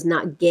skin does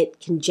not get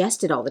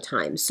congested all the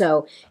time.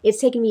 So it's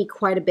taken me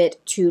quite a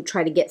bit to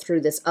try to get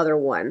through this other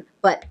one,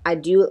 but I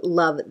do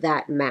love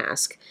that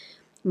mask.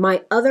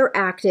 My other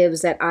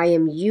actives that I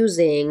am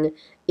using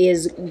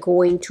is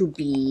going to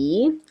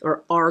be,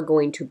 or are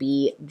going to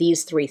be,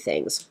 these 3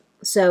 things.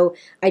 So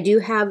I do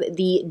have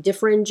the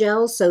Differin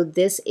gel. So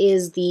this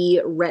is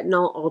the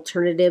retinol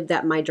alternative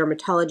that my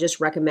dermatologist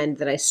recommended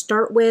that I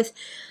start with.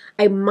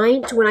 I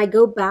might, when I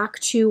go back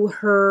to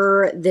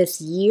her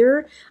this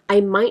year, I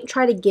might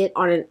try to get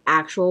on an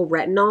actual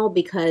retinol,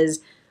 because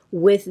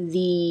with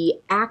the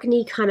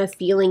acne kind of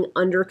feeling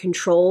under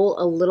control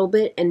a little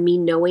bit and me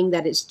knowing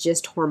that it's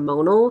just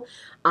hormonal,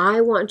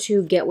 I want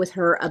to get with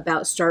her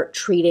about start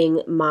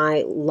treating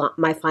my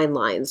fine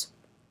lines.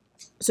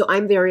 So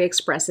I'm very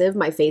expressive.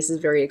 My face is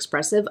very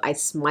expressive. I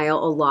smile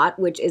a lot,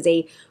 which is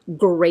a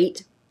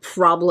great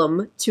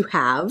problem to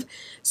have.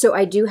 So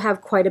I do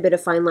have quite a bit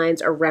of fine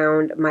lines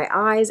around my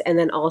eyes and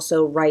then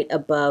also right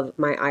above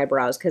my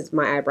eyebrows because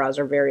my eyebrows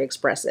are very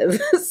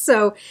expressive.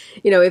 So,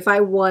 you know, if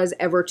I was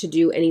ever to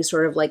do any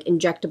sort of like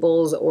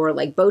injectables or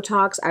like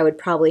Botox, I would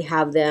probably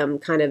have them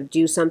kind of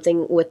do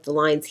something with the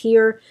lines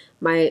here,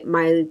 my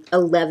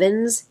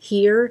 11s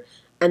here,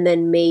 and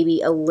then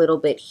maybe a little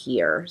bit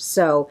here.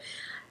 So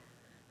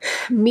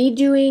me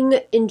doing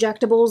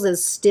injectables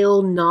is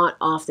still not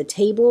off the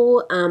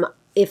table.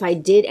 If I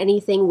did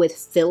anything with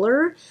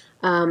filler,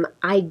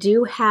 I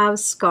do have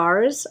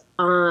scars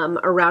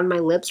around my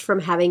lips from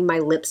having my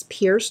lips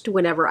pierced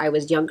whenever I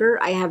was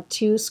younger. I have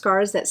 2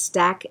 scars that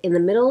stack in the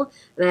middle,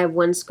 and I have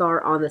 1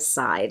 scar on the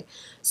side.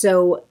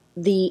 So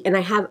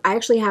I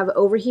actually have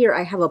over here,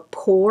 I have a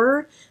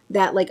pore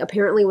that like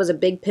apparently was a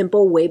big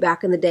pimple way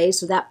back in the day.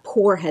 So that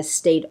pore has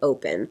stayed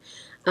open,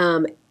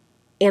 and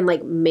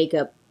like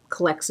makeup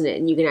collects in it,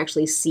 and you can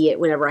actually see it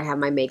whenever I have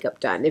my makeup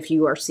done if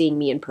you are seeing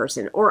me in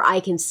person, or I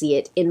can see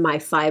it in my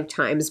 5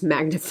 times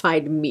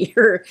magnified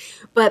mirror.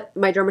 But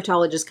my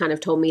dermatologist kind of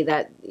told me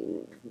that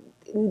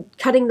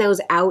cutting those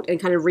out and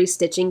kind of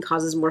restitching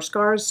causes more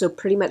scars, so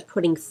pretty much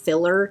putting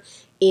filler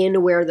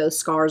in where those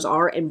scars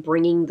are and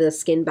bringing the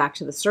skin back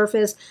to the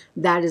surface,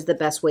 that is the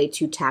best way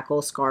to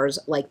tackle scars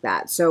like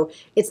that. So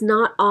it's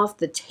not off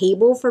the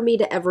table for me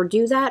to ever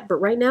do that, but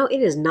right now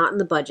it is not in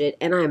the budget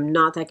and I am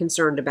not that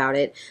concerned about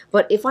it.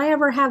 But if I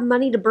ever have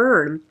money to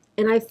burn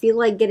and I feel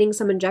like getting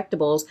some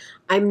injectables,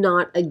 I'm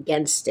not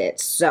against it.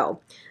 So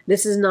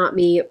this is not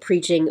me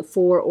preaching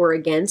for or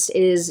against.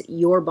 It is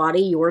your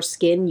body, your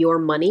skin, your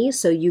money,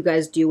 so you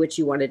guys do what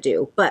you want to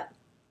do. But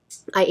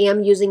I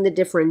am using the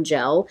Differin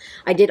gel.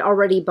 I did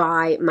already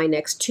buy my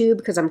next tube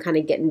because I'm kind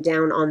of getting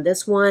down on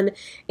this one.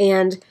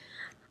 And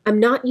I'm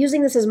not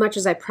using this as much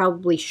as I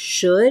probably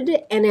should.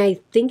 And I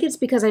think it's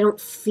because I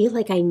don't feel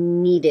like I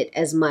need it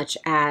as much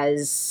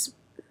as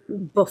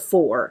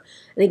before.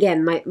 And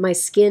again, my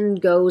skin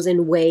goes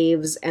in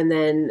waves, and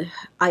then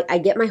I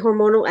get my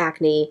hormonal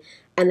acne,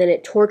 and then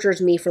it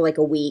tortures me for like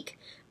a week,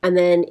 and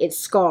then it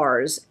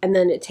scars, and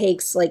then it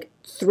takes like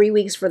 3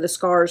 weeks for the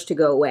scars to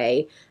go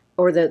away,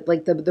 or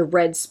the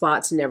red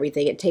spots and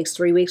everything. It takes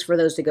 3 weeks for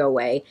those to go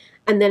away,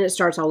 and then it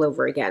starts all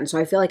over again. So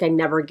I feel like I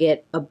never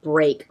get a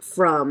break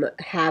from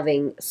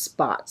having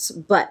spots.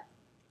 But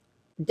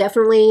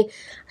definitely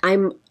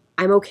I'm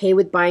okay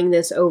with buying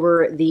this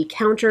over the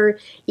counter,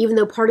 even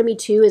though part of me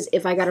too is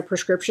if I got a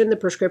prescription, the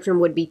prescription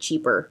would be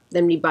cheaper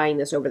than me buying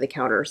this over the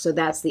counter. So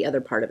that's the other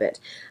part of it.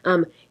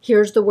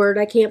 Here's the word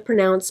I can't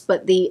pronounce,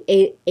 but the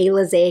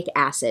Azelaic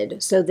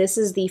acid. So this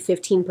is the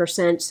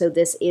 15%. So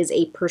this is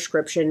a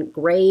prescription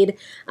grade.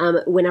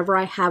 Whenever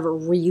I have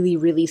really,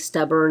 really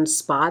stubborn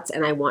spots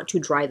and I want to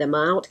dry them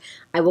out,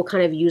 I will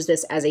kind of use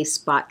this as a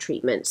spot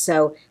treatment.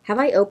 So have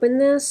I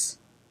opened this?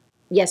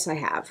 Yes, I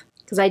have.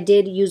 Because I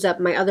did use up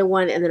my other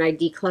one, and then I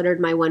decluttered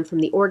my one from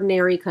The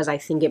Ordinary because I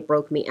think it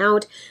broke me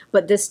out.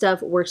 But this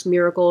stuff works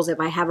miracles. If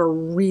I have a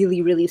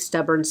really, really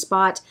stubborn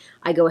spot,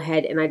 I go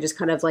ahead and I just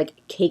kind of like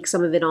cake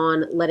some of it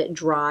on, let it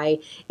dry.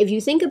 If you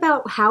think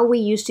about how we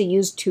used to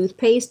use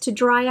toothpaste to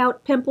dry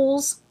out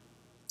pimples,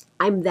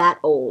 I'm that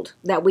old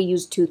that we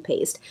use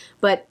toothpaste.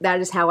 But that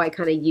is how I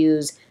kind of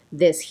use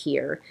this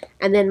here.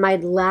 And then my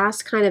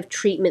last kind of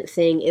treatment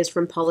thing is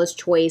from Paula's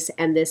Choice,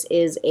 and this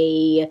is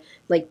a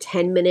like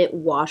 10-minute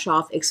wash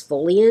off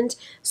exfoliant.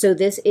 So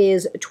this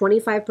is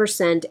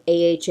 25%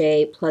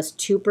 AHA plus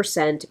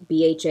 2%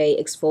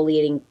 BHA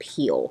exfoliating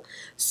peel.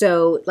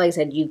 So like I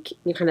said, you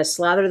kind of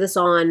slather this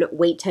on,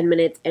 wait 10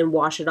 minutes and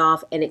wash it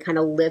off, and it kind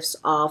of lifts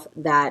off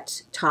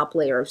that top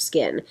layer of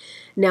skin.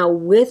 Now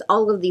with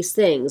all of these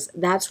things,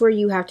 that's where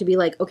you have to be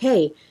like,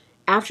 okay,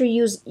 after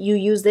you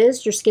use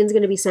this, your skin's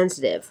going to be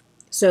sensitive.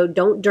 So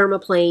don't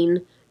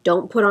dermaplane,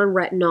 don't put on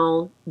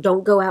retinol,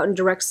 don't go out in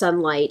direct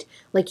sunlight.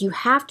 Like, you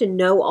have to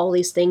know all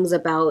these things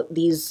about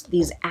these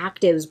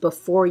actives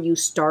before you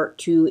start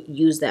to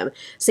use them.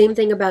 Same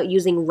thing about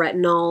using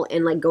retinol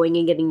and like going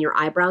and getting your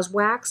eyebrows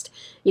waxed.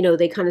 You know,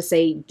 they kind of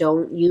say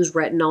don't use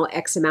retinol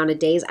X amount of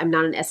days. I'm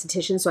not an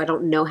esthetician, so I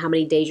don't know how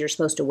many days you're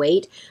supposed to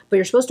wait, but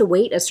you're supposed to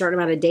wait a certain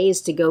amount of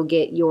days to go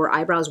get your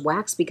eyebrows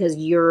waxed because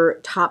your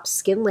top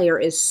skin layer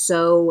is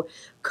so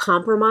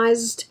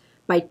compromised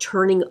by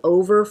turning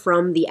over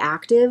from the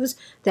actives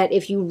that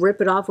if you rip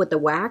it off with the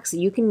wax,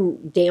 you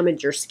can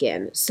damage your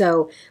skin.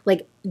 So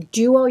like,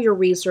 do all your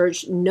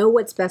research, know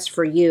what's best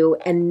for you,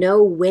 and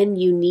know when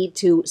you need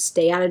to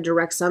stay out of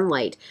direct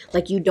sunlight.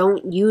 Like, you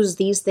don't use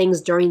these things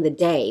during the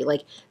day.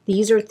 Like,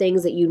 these are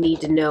things that you need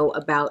to know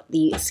about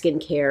the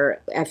skincare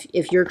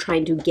if you're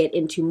trying to get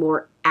into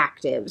more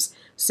actives.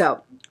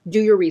 So do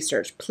your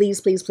research,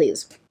 please, please,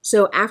 please.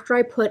 So after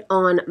I put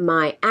on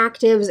my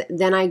actives,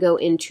 then I go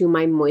into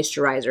my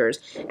moisturizers.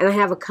 And I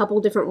have a couple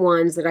different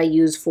ones that I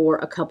use for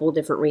a couple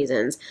different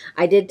reasons.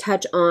 I did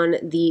touch on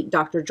the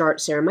Dr. Jart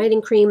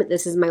Ceramiding Cream.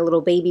 This is my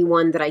little baby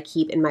one that I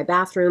keep in my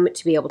bathroom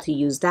to be able to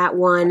use that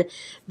one.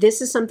 This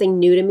is something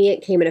new to me.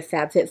 It came in a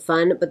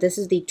FabFitFun, but this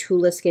is the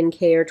Tula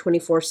Skincare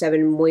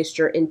 24/7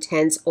 Moisture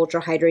Intense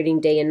Ultra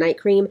Hydrating Day and Night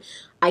Cream.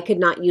 I could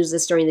not use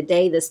this during the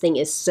day. This thing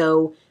is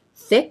so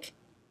thick.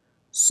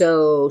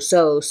 So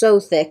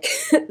thick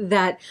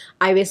that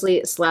I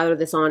basically slather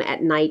this on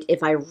at night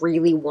if I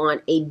really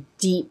want a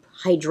deep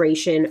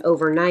hydration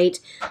overnight.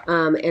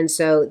 And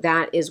so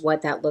that is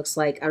what that looks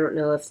like. I don't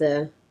know if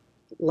the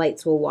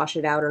lights will wash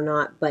it out or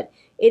not, but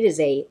it is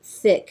a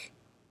thick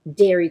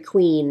Dairy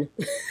Queen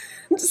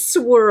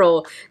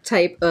swirl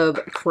type of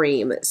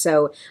cream.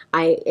 So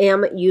I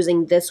am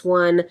using this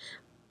one.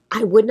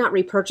 I would not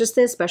repurchase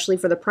this, especially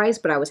for the price,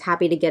 but I was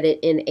happy to get it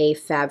in a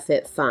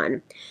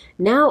FabFitFun.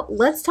 Now,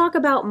 let's talk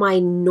about my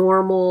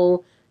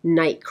normal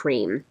night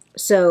cream.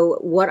 So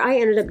what I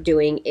ended up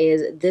doing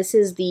is, this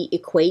is the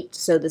Equate,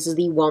 so this is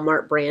the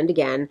Walmart brand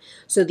again.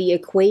 So the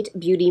Equate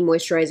Beauty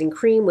Moisturizing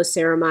Cream with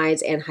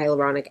ceramides and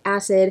hyaluronic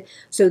acid.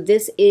 So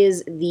this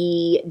is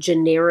the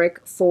generic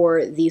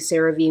for the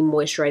CeraVe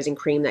Moisturizing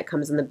Cream that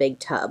comes in the big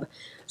tub.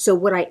 So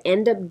what I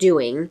end up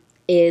doing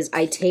is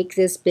I take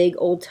this big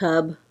old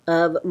tub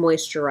of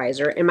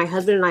moisturizer, and my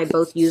husband and I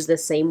both use the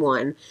same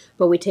one,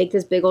 but we take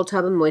this big old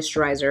tub of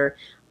moisturizer.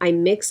 I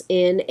mix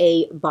in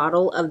a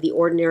bottle of the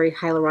Ordinary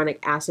Hyaluronic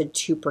Acid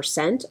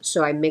 2%,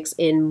 so I mix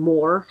in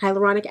more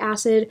hyaluronic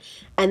acid,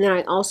 and then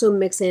I also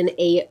mix in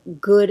a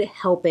good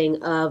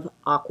helping of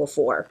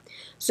Aquaphor.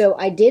 So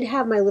I did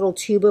have my little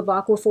tube of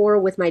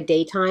Aquaphor with my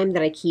daytime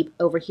that I keep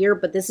over here,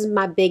 but this is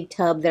my big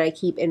tub that I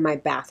keep in my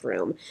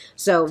bathroom.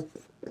 So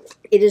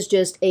it is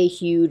just a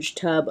huge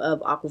tub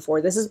of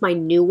Aquaphor. This is my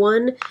new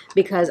one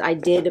because I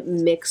did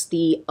mix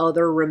the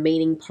other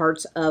remaining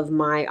parts of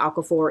my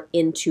Aquaphor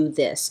into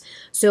this.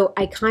 So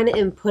I kind of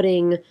am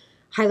putting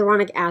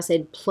hyaluronic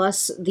acid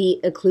plus the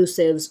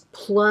occlusives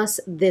plus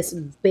this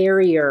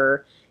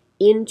barrier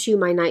into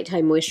my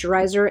nighttime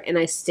moisturizer, and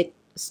I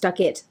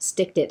stuck it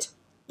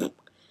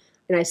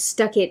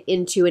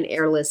into an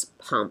airless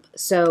pump.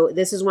 So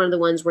this is one of the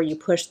ones where you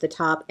push the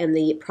top and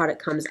the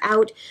product comes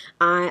out.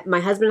 My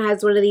husband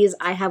has one of these,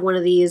 I have one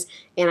of these,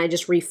 and I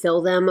just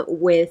refill them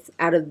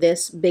out of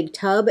this big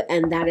tub,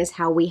 and that is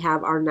how we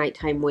have our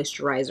nighttime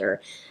moisturizer.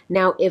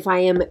 Now, if I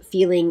am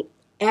feeling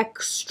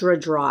extra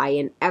dry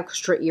and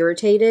extra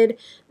irritated,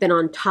 then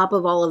on top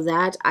of all of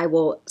that, I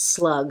will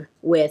slug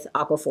with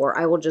Aquaphor.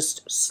 I will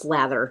just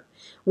slather,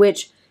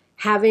 which,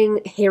 having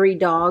hairy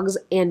dogs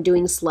and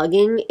doing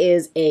slugging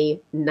is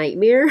a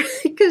nightmare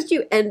because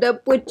you end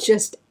up with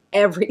just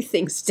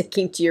everything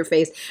sticking to your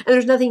face, and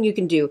there's nothing you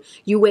can do.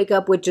 You wake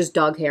up with just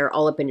dog hair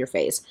all up in your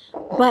face.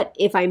 But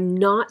if I'm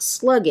not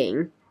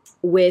slugging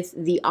with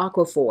the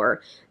Aquaphor,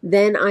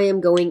 then I am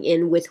going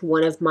in with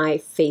one of my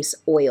face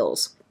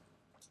oils.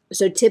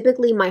 So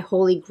typically my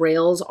holy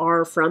grails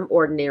are from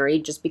Ordinary,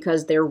 just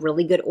because they're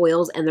really good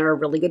oils and they're a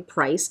really good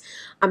price.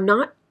 I'm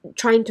not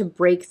trying to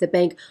break the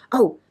bank.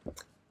 Oh,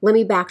 let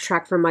me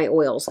backtrack from my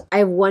oils. I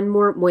have one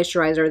more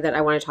moisturizer that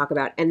I want to talk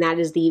about, and that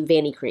is the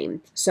Vanicream.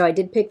 So I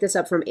did pick this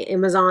up from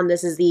Amazon.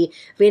 This is the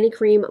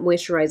Vanicream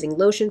Moisturizing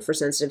Lotion for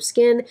sensitive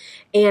skin,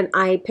 and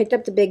I picked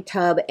up the big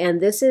tub,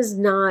 and this is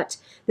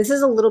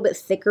a little bit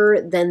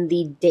thicker than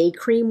the day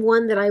cream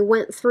one that I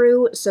went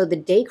through. So the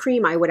day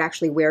cream I would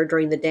actually wear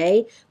during the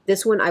day.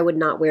 This one I would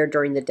not wear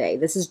during the day.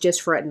 This is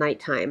just for at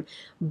nighttime.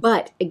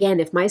 But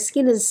again, if my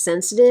skin is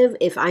sensitive,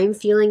 if I'm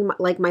feeling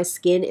like my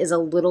skin is a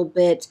little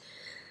bit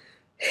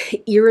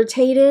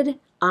irritated,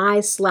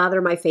 I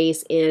slather my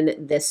face in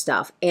this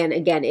stuff. And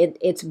again,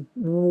 it's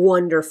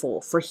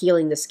wonderful for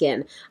healing the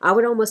skin. I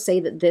would almost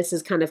say that this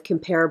is kind of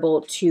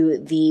comparable to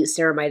the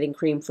ceramiding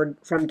cream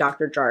from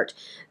Dr. Jart.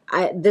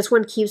 This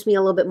one keeps me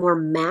a little bit more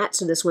matte,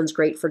 so this one's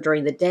great for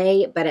during the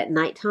day, but at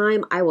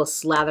nighttime, I will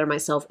slather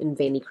myself in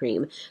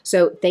Vanicream.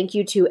 So thank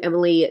you to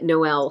Emily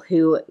Noel,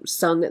 who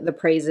sung the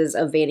praises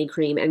of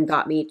Vanicream and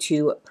got me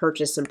to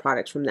purchase some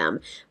products from them.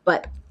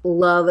 But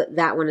love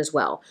that one as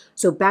well.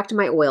 So back to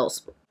my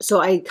oils. So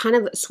I kind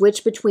of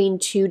switch between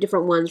two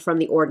different ones from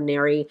the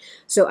Ordinary.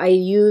 So I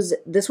use,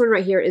 this one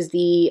right here is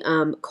the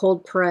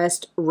cold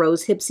pressed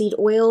rose hip seed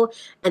oil.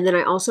 And then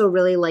I also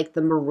really like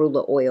the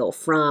marula oil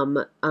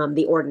from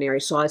the Ordinary.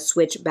 So I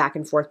switch back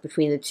and forth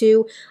between the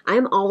two.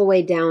 I'm all the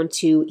way down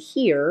to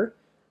here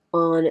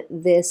on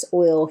this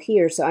oil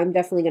here. So I'm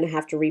definitely going to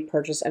have to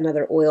repurchase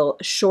another oil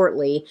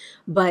shortly.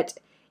 But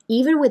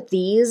even with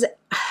these,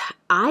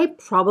 I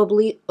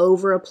probably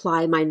over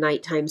apply my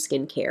nighttime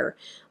skincare,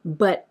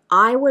 but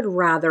I would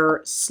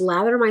rather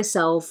slather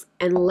myself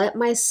and let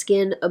my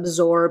skin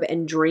absorb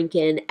and drink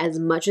in as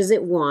much as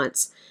it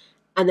wants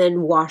and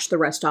then wash the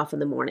rest off in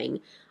the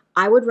morning.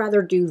 I would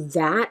rather do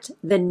that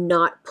than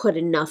not put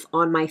enough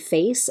on my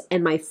face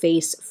and my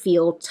face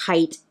feel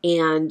tight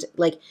and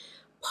like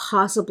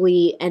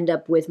possibly end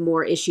up with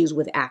more issues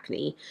with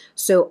acne.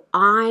 So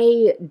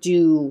I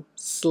do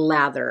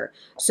slather.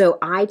 So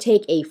I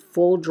take a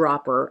full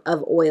dropper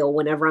of oil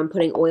whenever I'm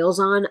putting oils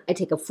on. I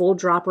take a full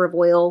dropper of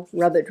oil,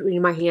 rub it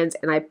between my hands,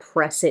 and I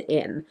press it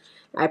in.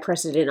 I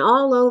press it in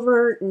all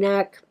over,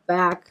 neck,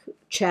 back,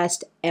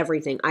 chest,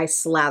 everything. I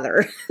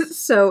slather.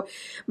 So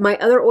my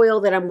other oil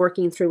that I'm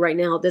working through right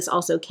now, this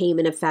also came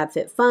in a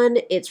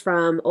FabFitFun. It's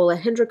from Ole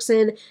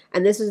Hendrickson,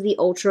 and this is the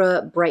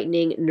Ultra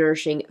Brightening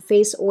Nourishing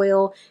Face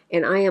Oil,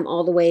 and I am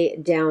all the way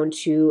down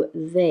to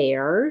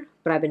there,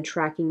 but I've been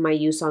tracking my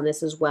use on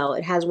this as well.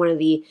 It has one of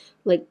the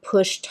like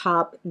push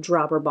top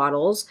dropper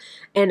bottles,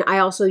 and I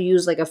also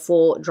use like a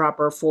full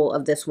dropper full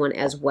of this one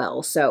as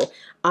well. So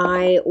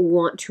I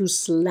want to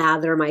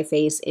slather my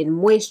face in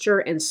moisture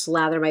and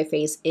slather my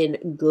face in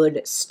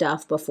good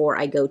stuff before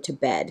I go to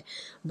bed.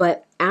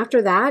 But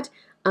after that,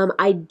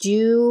 I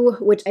do,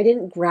 which I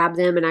didn't grab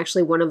them, and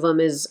actually one of them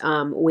is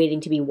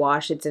waiting to be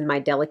washed. It's in my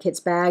delicates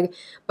bag.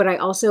 But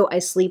I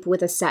sleep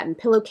with a satin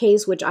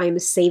pillowcase, which I'm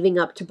saving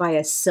up to buy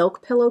a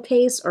silk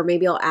pillowcase, or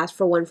maybe I'll ask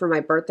for one for my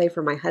birthday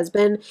for my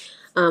husband.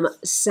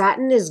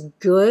 Satin is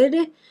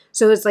good.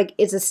 So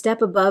it's a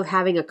step above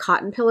having a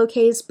cotton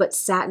pillowcase, but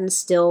satin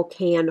still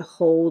can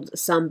hold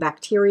some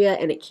bacteria,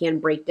 and it can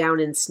break down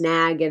and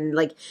snag,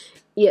 and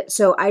yeah,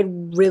 so I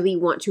really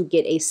want to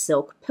get a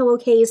silk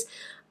pillowcase.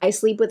 I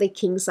sleep with a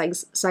king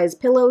size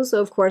pillow,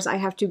 so of course I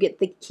have to get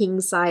the king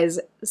size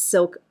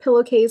silk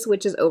pillowcase,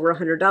 which is over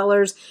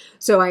 $100.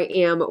 So I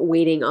am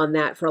waiting on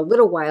that for a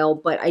little while,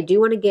 but I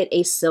do want to get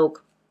a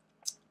silk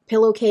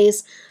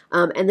pillowcase.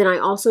 And then I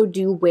also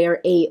do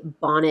wear a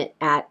bonnet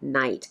at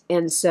night.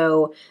 And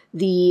so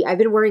I've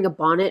been wearing a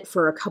bonnet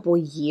for a couple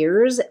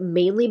years,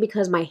 mainly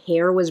because my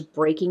hair was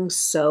breaking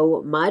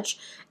so much.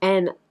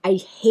 And I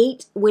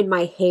hate when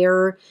my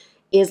hair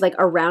is like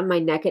around my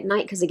neck at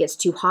night because it gets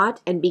too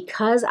hot. And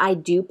because I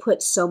do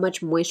put so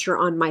much moisture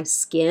on my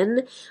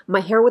skin, my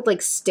hair would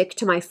like stick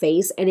to my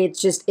face, and it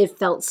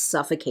felt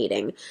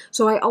suffocating.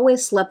 So I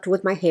always slept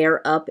with my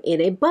hair up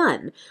in a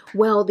bun.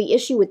 Well, the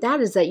issue with that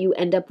is that you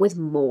end up with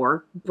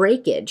more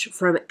breakage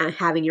from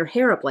having your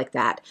hair up like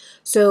that.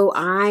 So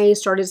I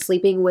started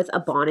sleeping with a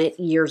bonnet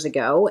years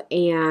ago,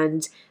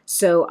 and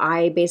so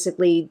I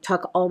basically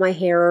tuck all my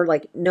hair,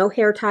 like no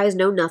hair ties,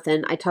 no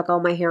nothing. I tuck all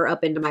my hair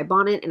up into my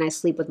bonnet, and I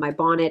sleep with my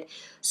bonnet.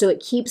 So it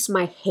keeps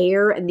my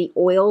hair and the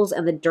oils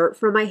and the dirt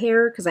from my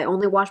hair, because I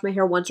only wash my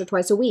hair once or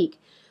twice a week.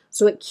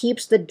 So it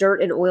keeps the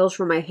dirt and oils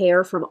from my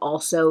hair from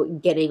also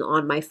getting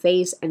on my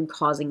face and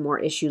causing more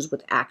issues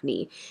with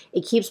acne.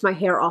 It keeps my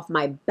hair off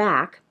my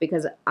back,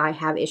 because I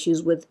have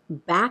issues with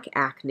back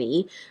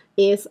acne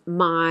if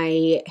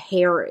my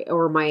hair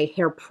or my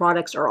hair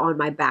products are on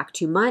my back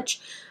too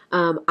much.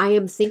 I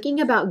am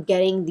thinking about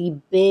getting the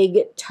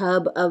big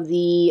tub of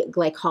the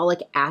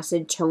glycolic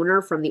acid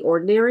toner from The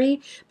Ordinary,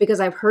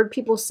 because I've heard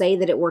people say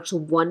that it works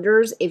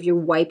wonders if you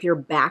wipe your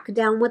back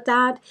down with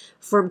that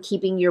from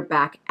keeping your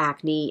back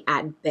acne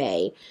at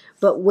bay.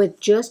 But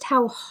with just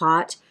how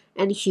hot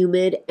and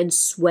humid and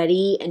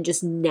sweaty and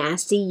just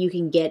nasty you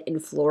can get in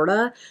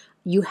Florida,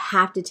 you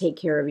have to take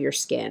care of your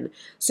skin.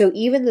 So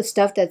even the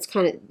stuff that's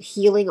kind of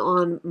healing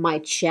on my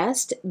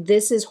chest,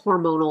 this is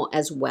hormonal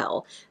as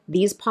well.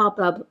 These pop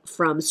up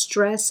from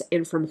stress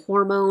and from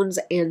hormones,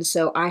 and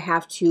so I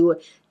have to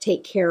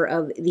take care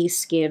of the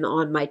skin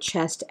on my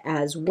chest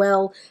as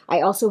well. I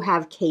also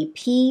have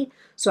KP,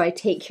 so I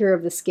take care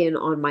of the skin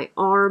on my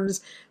arms.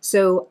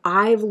 So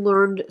I've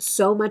learned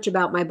so much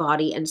about my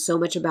body and so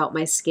much about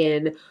my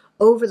skin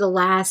over the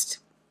last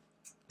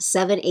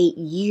 7-8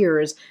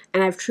 years,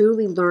 and I've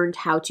truly learned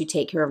how to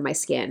take care of my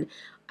skin.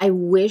 I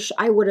wish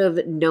I would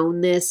have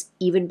known this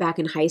even back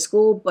in high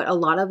school, but a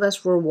lot of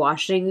us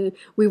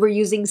we were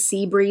using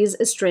Seabreeze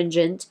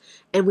astringent,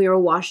 and we were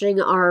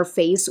washing our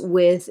face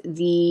with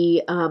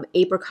the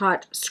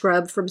apricot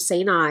scrub from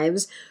St.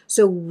 Ives.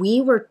 So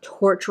we were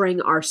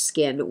torturing our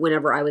skin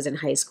whenever I was in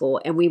high school,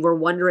 and we were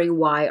wondering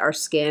why our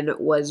skin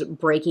was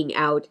breaking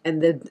out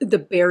and the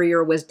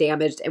barrier was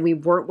damaged, and we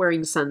weren't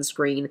wearing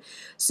sunscreen.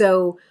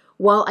 So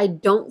while I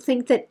don't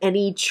think that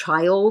any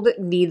child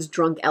needs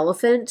Drunk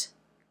Elephant,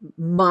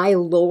 my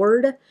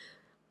lord,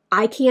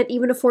 I can't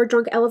even afford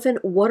Drunk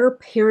Elephant. What are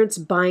parents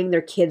buying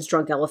their kids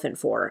Drunk Elephant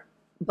for?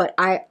 But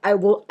I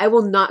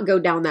will not go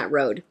down that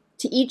road.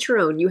 To each your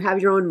own. You have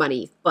your own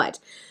money. But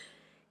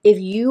if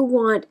you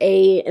want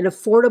an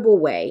affordable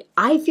way,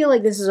 I feel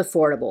like this is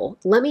affordable.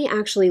 Let me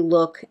actually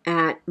look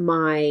at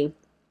my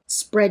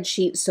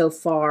spreadsheet so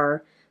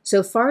far.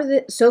 So far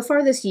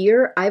this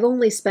year, I've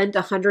only spent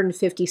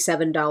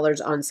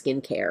 $157 on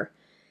skincare.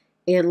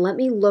 And let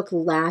me look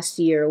last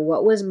year.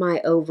 What was my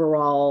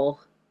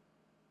overall?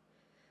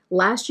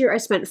 Last year, I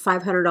spent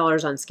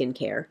 $500 on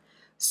skincare.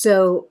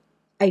 So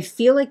I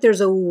feel like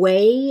there's a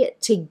way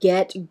to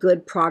get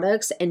good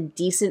products and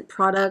decent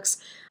products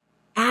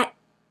at,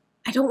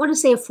 I don't want to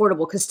say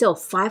affordable, because still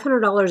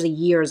 $500 a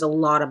year is a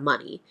lot of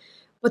money.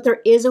 But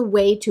there is a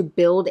way to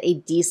build a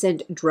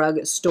decent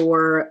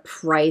drugstore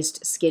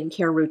priced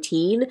skincare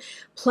routine.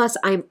 Plus,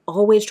 I'm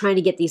always trying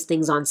to get these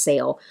things on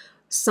sale.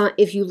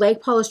 if you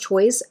like Paula's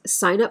Choice,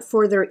 sign up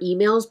for their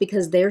emails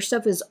because their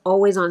stuff is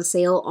always on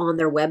sale on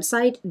their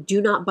website.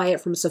 Do not buy it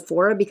from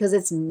Sephora because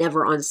it's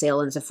never on sale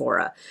in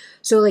Sephora.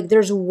 So like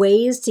there's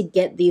ways to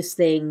get these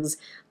things.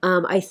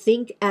 I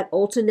think at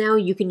Ulta now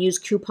you can use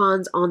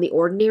coupons on the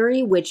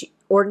Ordinary, which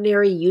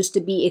Ordinary used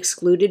to be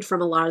excluded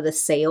from a lot of the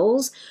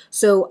sales.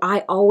 So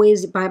I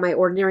always buy my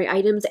Ordinary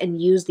items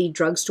and use the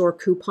drugstore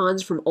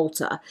coupons from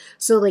Ulta.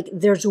 So like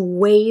there's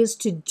ways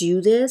to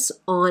do this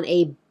on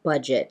a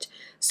budget.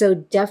 So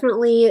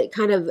definitely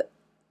kind of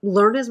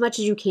learn as much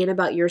as you can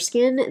about your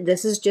skin.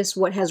 This is just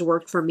what has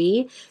worked for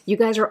me. You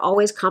guys are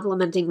always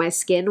complimenting my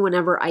skin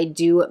whenever I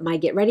do my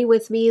Get Ready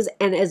With Me's.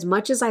 And as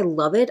much as I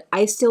love it,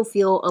 I still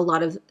feel a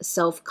lot of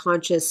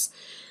self-conscious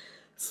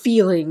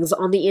feelings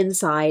on the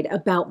inside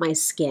about my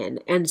skin.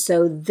 And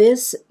so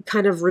this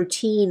kind of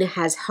routine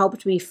has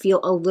helped me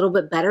feel a little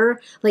bit better.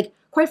 Like,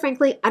 quite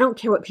frankly, I don't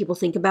care what people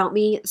think about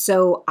me.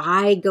 So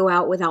I go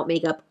out without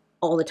makeup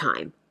all the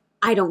time.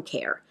 I don't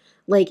care.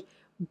 Like,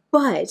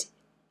 but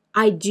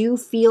I do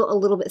feel a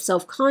little bit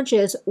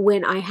self-conscious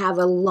when I have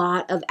a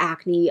lot of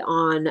acne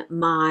on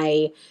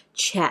my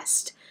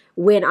chest,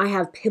 when I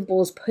have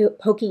pimples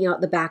poking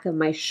out the back of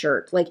my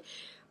shirt. Like,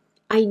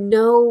 I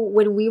know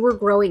when we were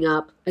growing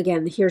up,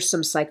 again, here's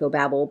some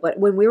psychobabble, but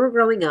when we were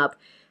growing up,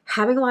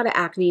 having a lot of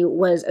acne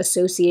was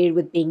associated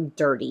with being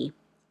dirty.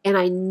 And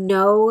I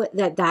know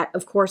that that,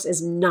 of course,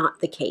 is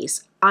not the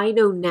case. I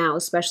know now,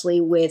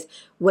 especially with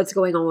what's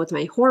going on with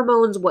my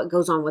hormones, what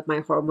goes on with my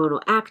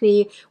hormonal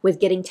acne, with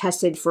getting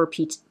tested for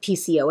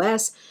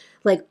PCOS,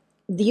 like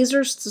these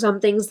are some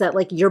things that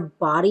like your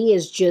body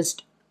is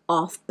just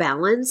off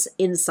balance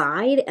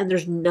inside and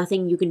there's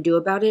nothing you can do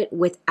about it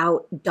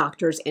without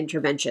doctor's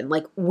intervention.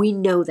 Like we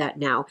know that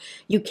now.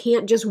 You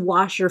can't just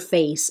wash your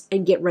face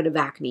and get rid of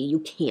acne. You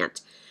can't.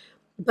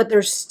 But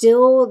there's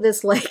still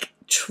this like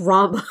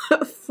trauma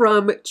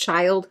from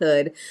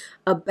childhood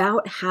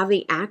about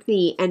having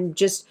acne and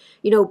just,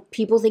 you know,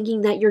 people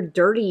thinking that you're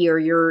dirty or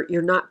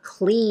you're not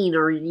clean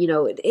or, you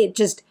know,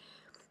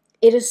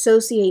 it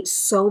associates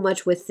so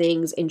much with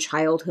things in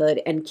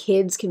childhood, and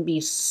kids can be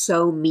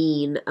so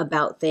mean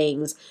about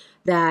things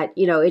that,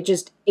 you know,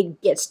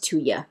 it gets to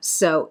you.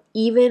 So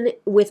even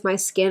with my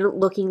skin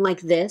looking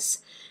like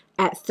this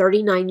at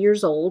 39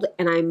 years old,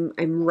 and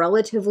I'm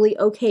relatively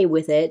okay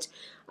with it,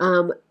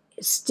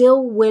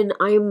 still when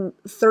I'm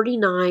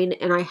 39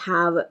 and I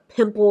have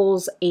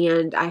pimples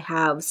and I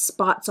have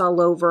spots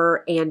all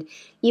over, and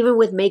even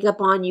with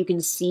makeup on, you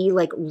can see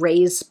like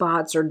raised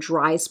spots or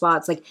dry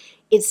spots, like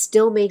it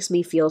still makes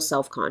me feel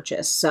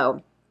self-conscious.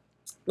 So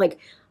like,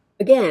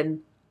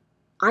 again,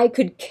 I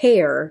could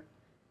care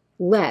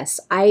less.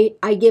 I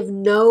give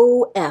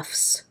no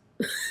F's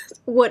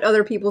what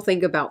other people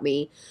think about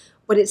me,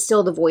 but it's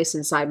still the voice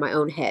inside my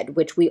own head,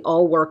 which we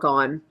all work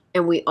on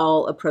and we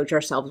all approach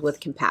ourselves with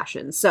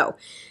compassion. So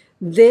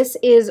this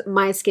is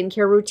my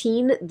skincare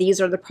routine. These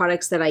are the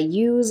products that I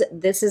use.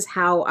 This is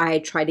how I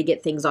try to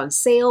get things on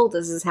sale.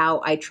 This is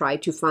how I try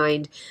to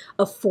find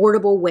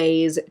affordable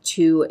ways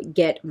to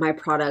get my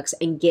products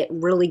and get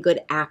really good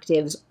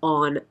actives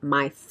on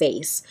my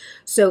face.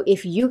 So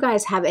if you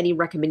guys have any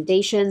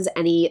recommendations,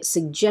 any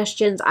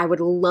suggestions, I would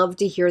love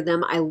to hear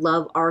them. I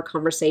love our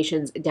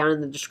conversations down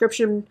in the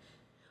description.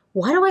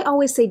 Why do I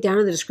always say down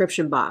in the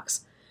description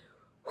box?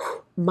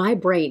 My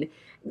brain,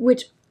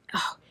 which...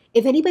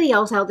 if anybody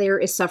else out there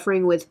is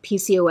suffering with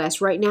PCOS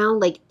right now,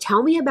 like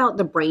tell me about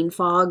the brain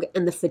fog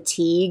and the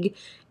fatigue.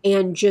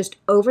 And just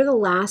over the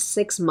last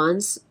 6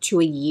 months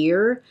to a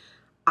year,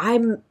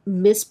 I'm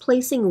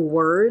misplacing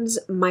words.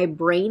 My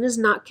brain is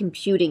not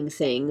computing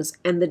things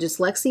and the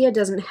dyslexia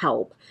doesn't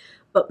help,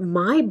 but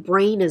my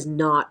brain is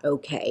not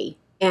okay.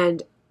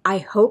 And I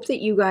hope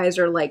that you guys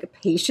are like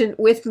patient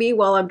with me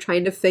while I'm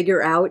trying to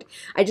figure out.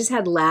 I just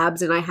had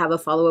labs and I have a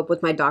follow-up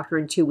with my doctor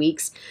in 2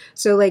 weeks.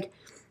 So like,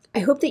 I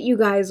hope that you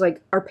guys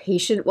like are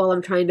patient while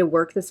I'm trying to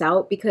work this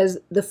out, because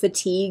the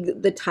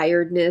fatigue, the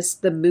tiredness,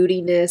 the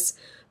moodiness,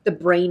 the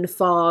brain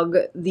fog,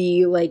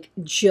 the like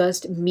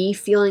just me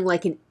feeling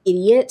like an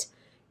idiot,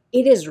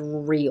 it is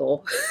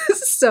real.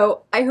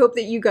 So I hope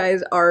that you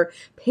guys are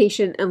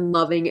patient and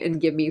loving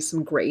and give me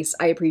some grace.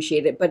 I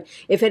appreciate it. But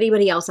if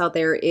anybody else out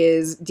there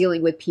is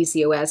dealing with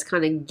PCOS,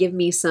 kind of give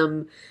me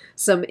some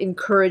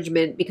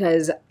encouragement,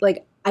 because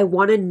like I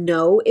want to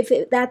know if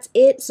that's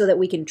it so that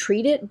we can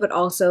treat it, but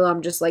also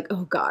I'm just like,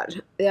 oh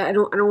God, I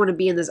don't want to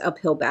be in this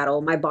uphill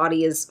battle. My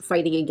body is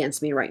fighting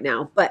against me right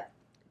now. But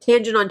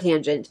tangent on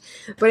tangent.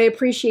 But I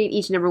appreciate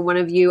each and every one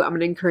of you. I'm going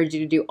to encourage you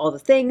to do all the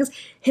things.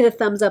 Hit a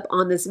thumbs up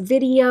on this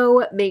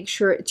video. Make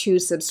sure to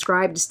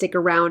subscribe to stick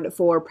around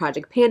for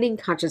Project Panning,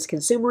 Conscious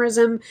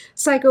Consumerism,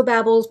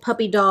 Psychobabbles,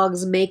 Puppy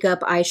Dogs, Makeup,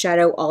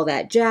 Eyeshadow, all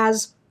that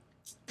jazz.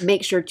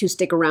 Make sure to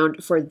stick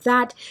around for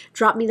that.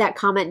 Drop me that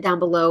comment down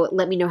below.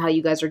 Let me know how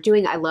you guys are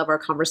doing. I love our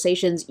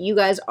conversations. You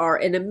guys are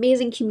an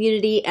amazing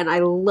community, and I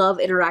love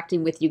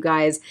interacting with you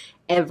guys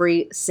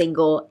every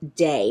single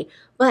day.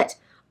 But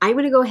I'm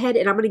going to go ahead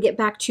and I'm going to get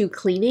back to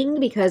cleaning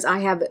because I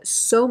have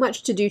so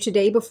much to do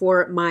today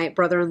before my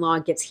brother-in-law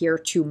gets here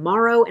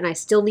tomorrow, and I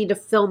still need to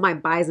film my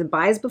buys and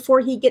buys before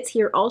he gets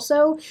here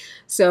also.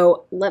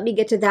 So let me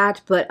get to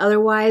that. But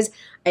otherwise,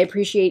 I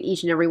appreciate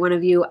each and every one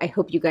of you. I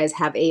hope you guys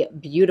have a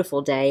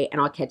beautiful day,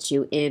 and I'll catch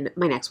you in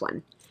my next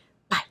one.